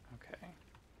interesting. Okay.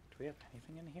 Do we have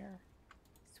anything in here?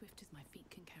 Swift as my feet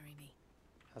can carry me.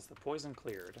 Has the poison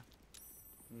cleared?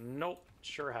 Nope,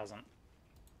 sure hasn't.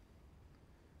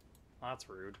 That's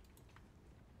rude.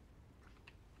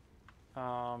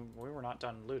 We were not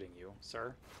done looting you,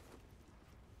 sir.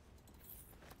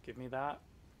 Give me that.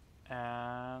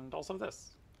 And also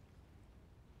this.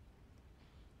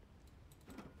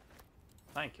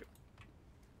 Thank you.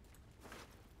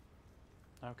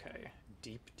 Okay,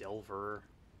 Deep Delver.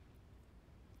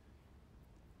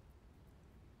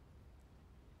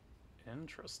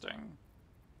 Interesting.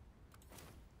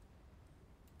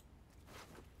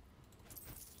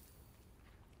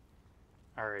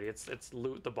 Alrighty, it's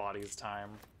loot the bodies time.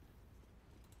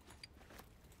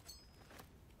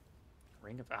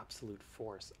 Ring of Absolute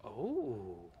Force.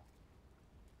 Oh!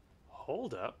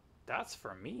 Hold up. That's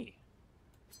for me.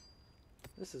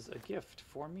 This is a gift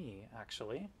for me,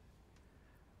 actually.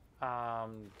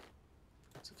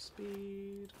 Boots of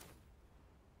Speed.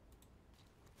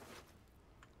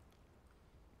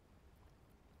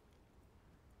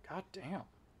 God damn.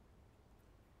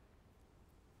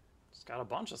 Just got a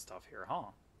bunch of stuff here,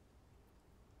 huh?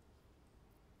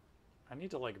 I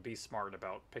need to, like, be smart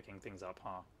about picking things up,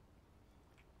 huh?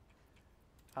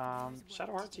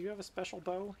 Shadowheart, do you have a special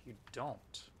bow? You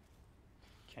don't.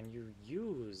 Can you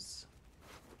use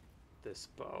this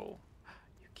bow?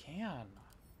 You can.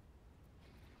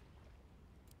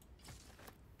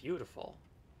 Beautiful.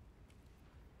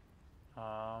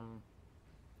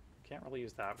 Can't really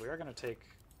use that. We are going to take...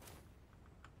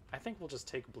 I think we'll just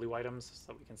take blue items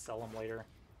so that we can sell them later.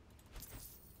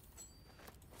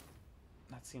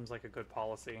 That seems like a good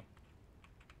policy.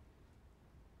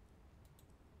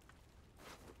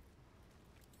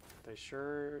 They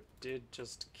sure did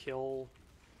just kill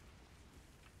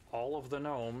all of the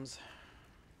gnomes.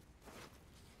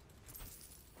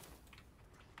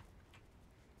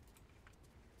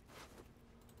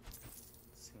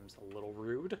 Seems a little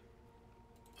rude.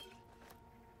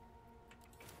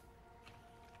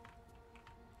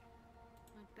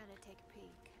 I'd better take a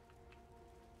peek.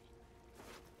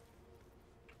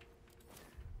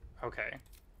 Okay.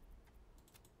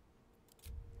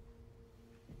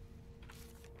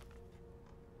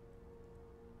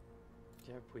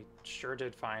 Yep, we sure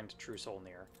did find True Soul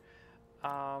near.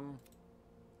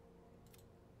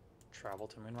 Travel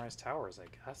to Moonrise Towers, I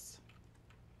guess.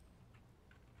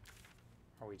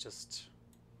 Or we just...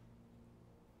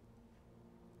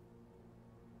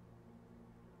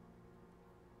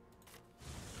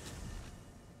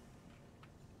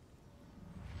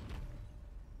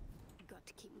 Got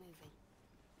to keep moving.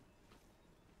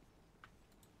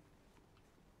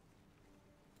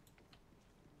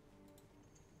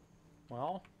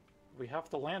 Well, we have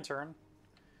the lantern.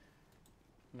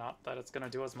 Not that it's gonna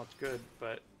do us much good,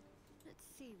 but... Let's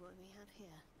see what we have here.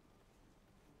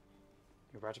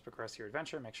 You're about to progress your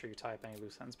adventure. Make sure you tie up any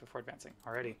loose ends before advancing.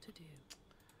 Alrighty. What to do?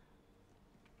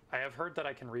 I have heard that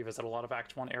I can revisit a lot of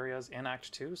Act 1 areas in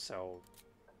Act 2, so...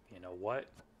 You know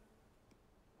what?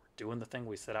 We're doing the thing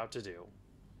we set out to do.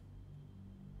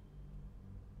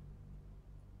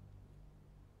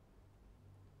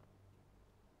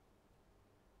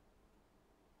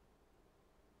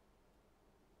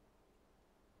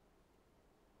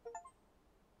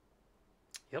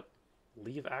 Yep.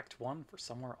 Leave Act 1 for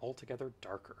somewhere altogether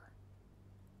darker.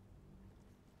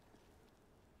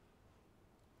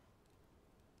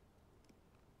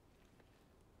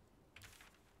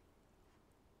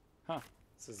 Huh.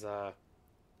 This is, Oh.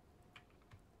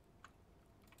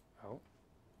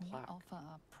 We Plaque. offer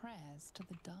our prayers to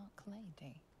the Dark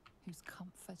Lady, whose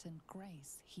comfort and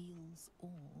grace heals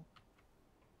all.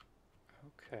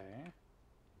 Okay.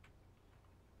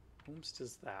 Whomst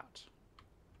is that?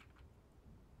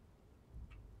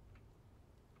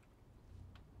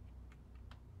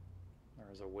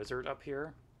 There's a wizard up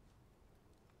here.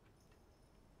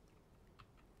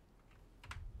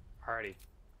 Alrighty.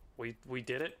 We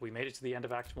did it. We made it to the end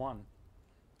of Act 1.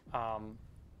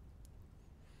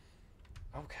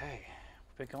 Okay.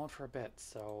 We've been going for a bit,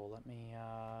 so let me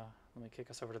kick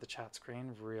us over to the chat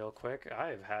screen real quick.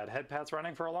 I've had head pads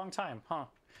running for a long time, huh?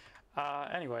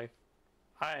 Anyway,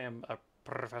 I am a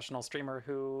professional streamer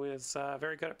who is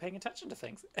very good at paying attention to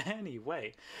things.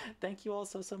 Anyway, thank you all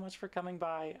so much for coming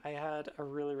by. I had a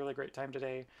really great time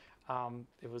today.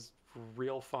 It was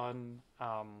real fun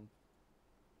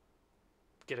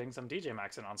getting some DJ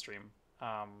Maxing on stream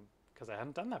because I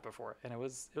hadn't done that before, and it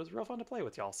was real fun to play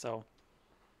with y'all. So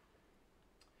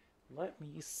let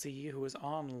me see who is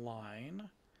online.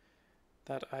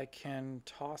 that I can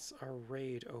toss a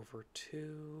raid over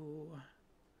to.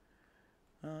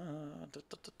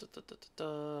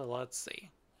 Let's see.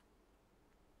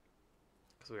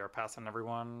 Because we are passing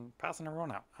everyone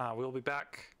out. We'll be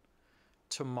back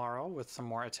tomorrow with some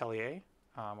more Atelier,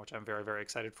 which I'm very, very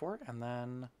excited for. And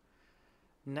then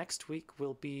next week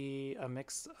will be a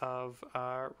mix of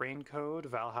Rain Code,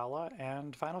 Valhalla,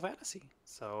 and Final Fantasy.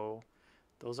 So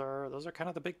those are kind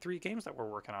of the big 3 games that we're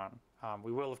working on.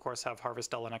 We will, of course, have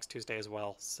Harvestella next Tuesday as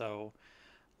well. So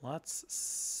let's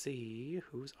see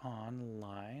who's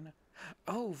online.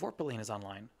 Oh, Vorpaline is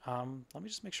online. Let me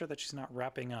just make sure that she's not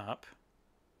wrapping up.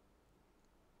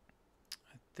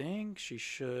 I think she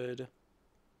should.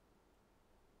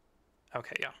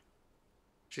 Okay, yeah.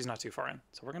 She's not too far in.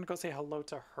 So we're going to go say hello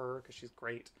to her because she's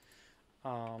great.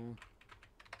 Let me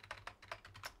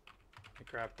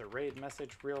grab the raid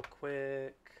message real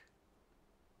quick.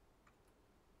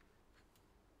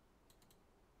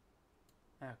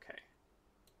 Okay.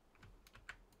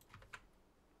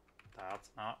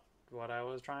 That's not what I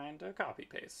was trying to copy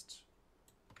paste.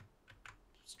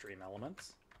 Stream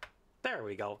elements. There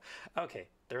we go. Okay,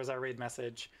 there's our raid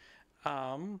message.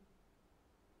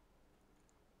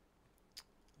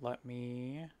 Let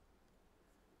me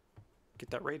get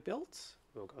that raid built.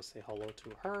 We'll go say hello to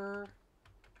her.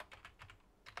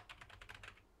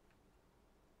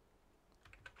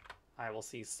 I will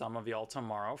see some of y'all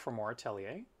tomorrow for more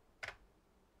Atelier.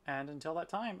 And until that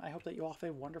time, I hope that you all have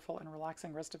a wonderful and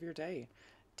relaxing rest of your day.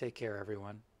 Take care,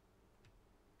 everyone.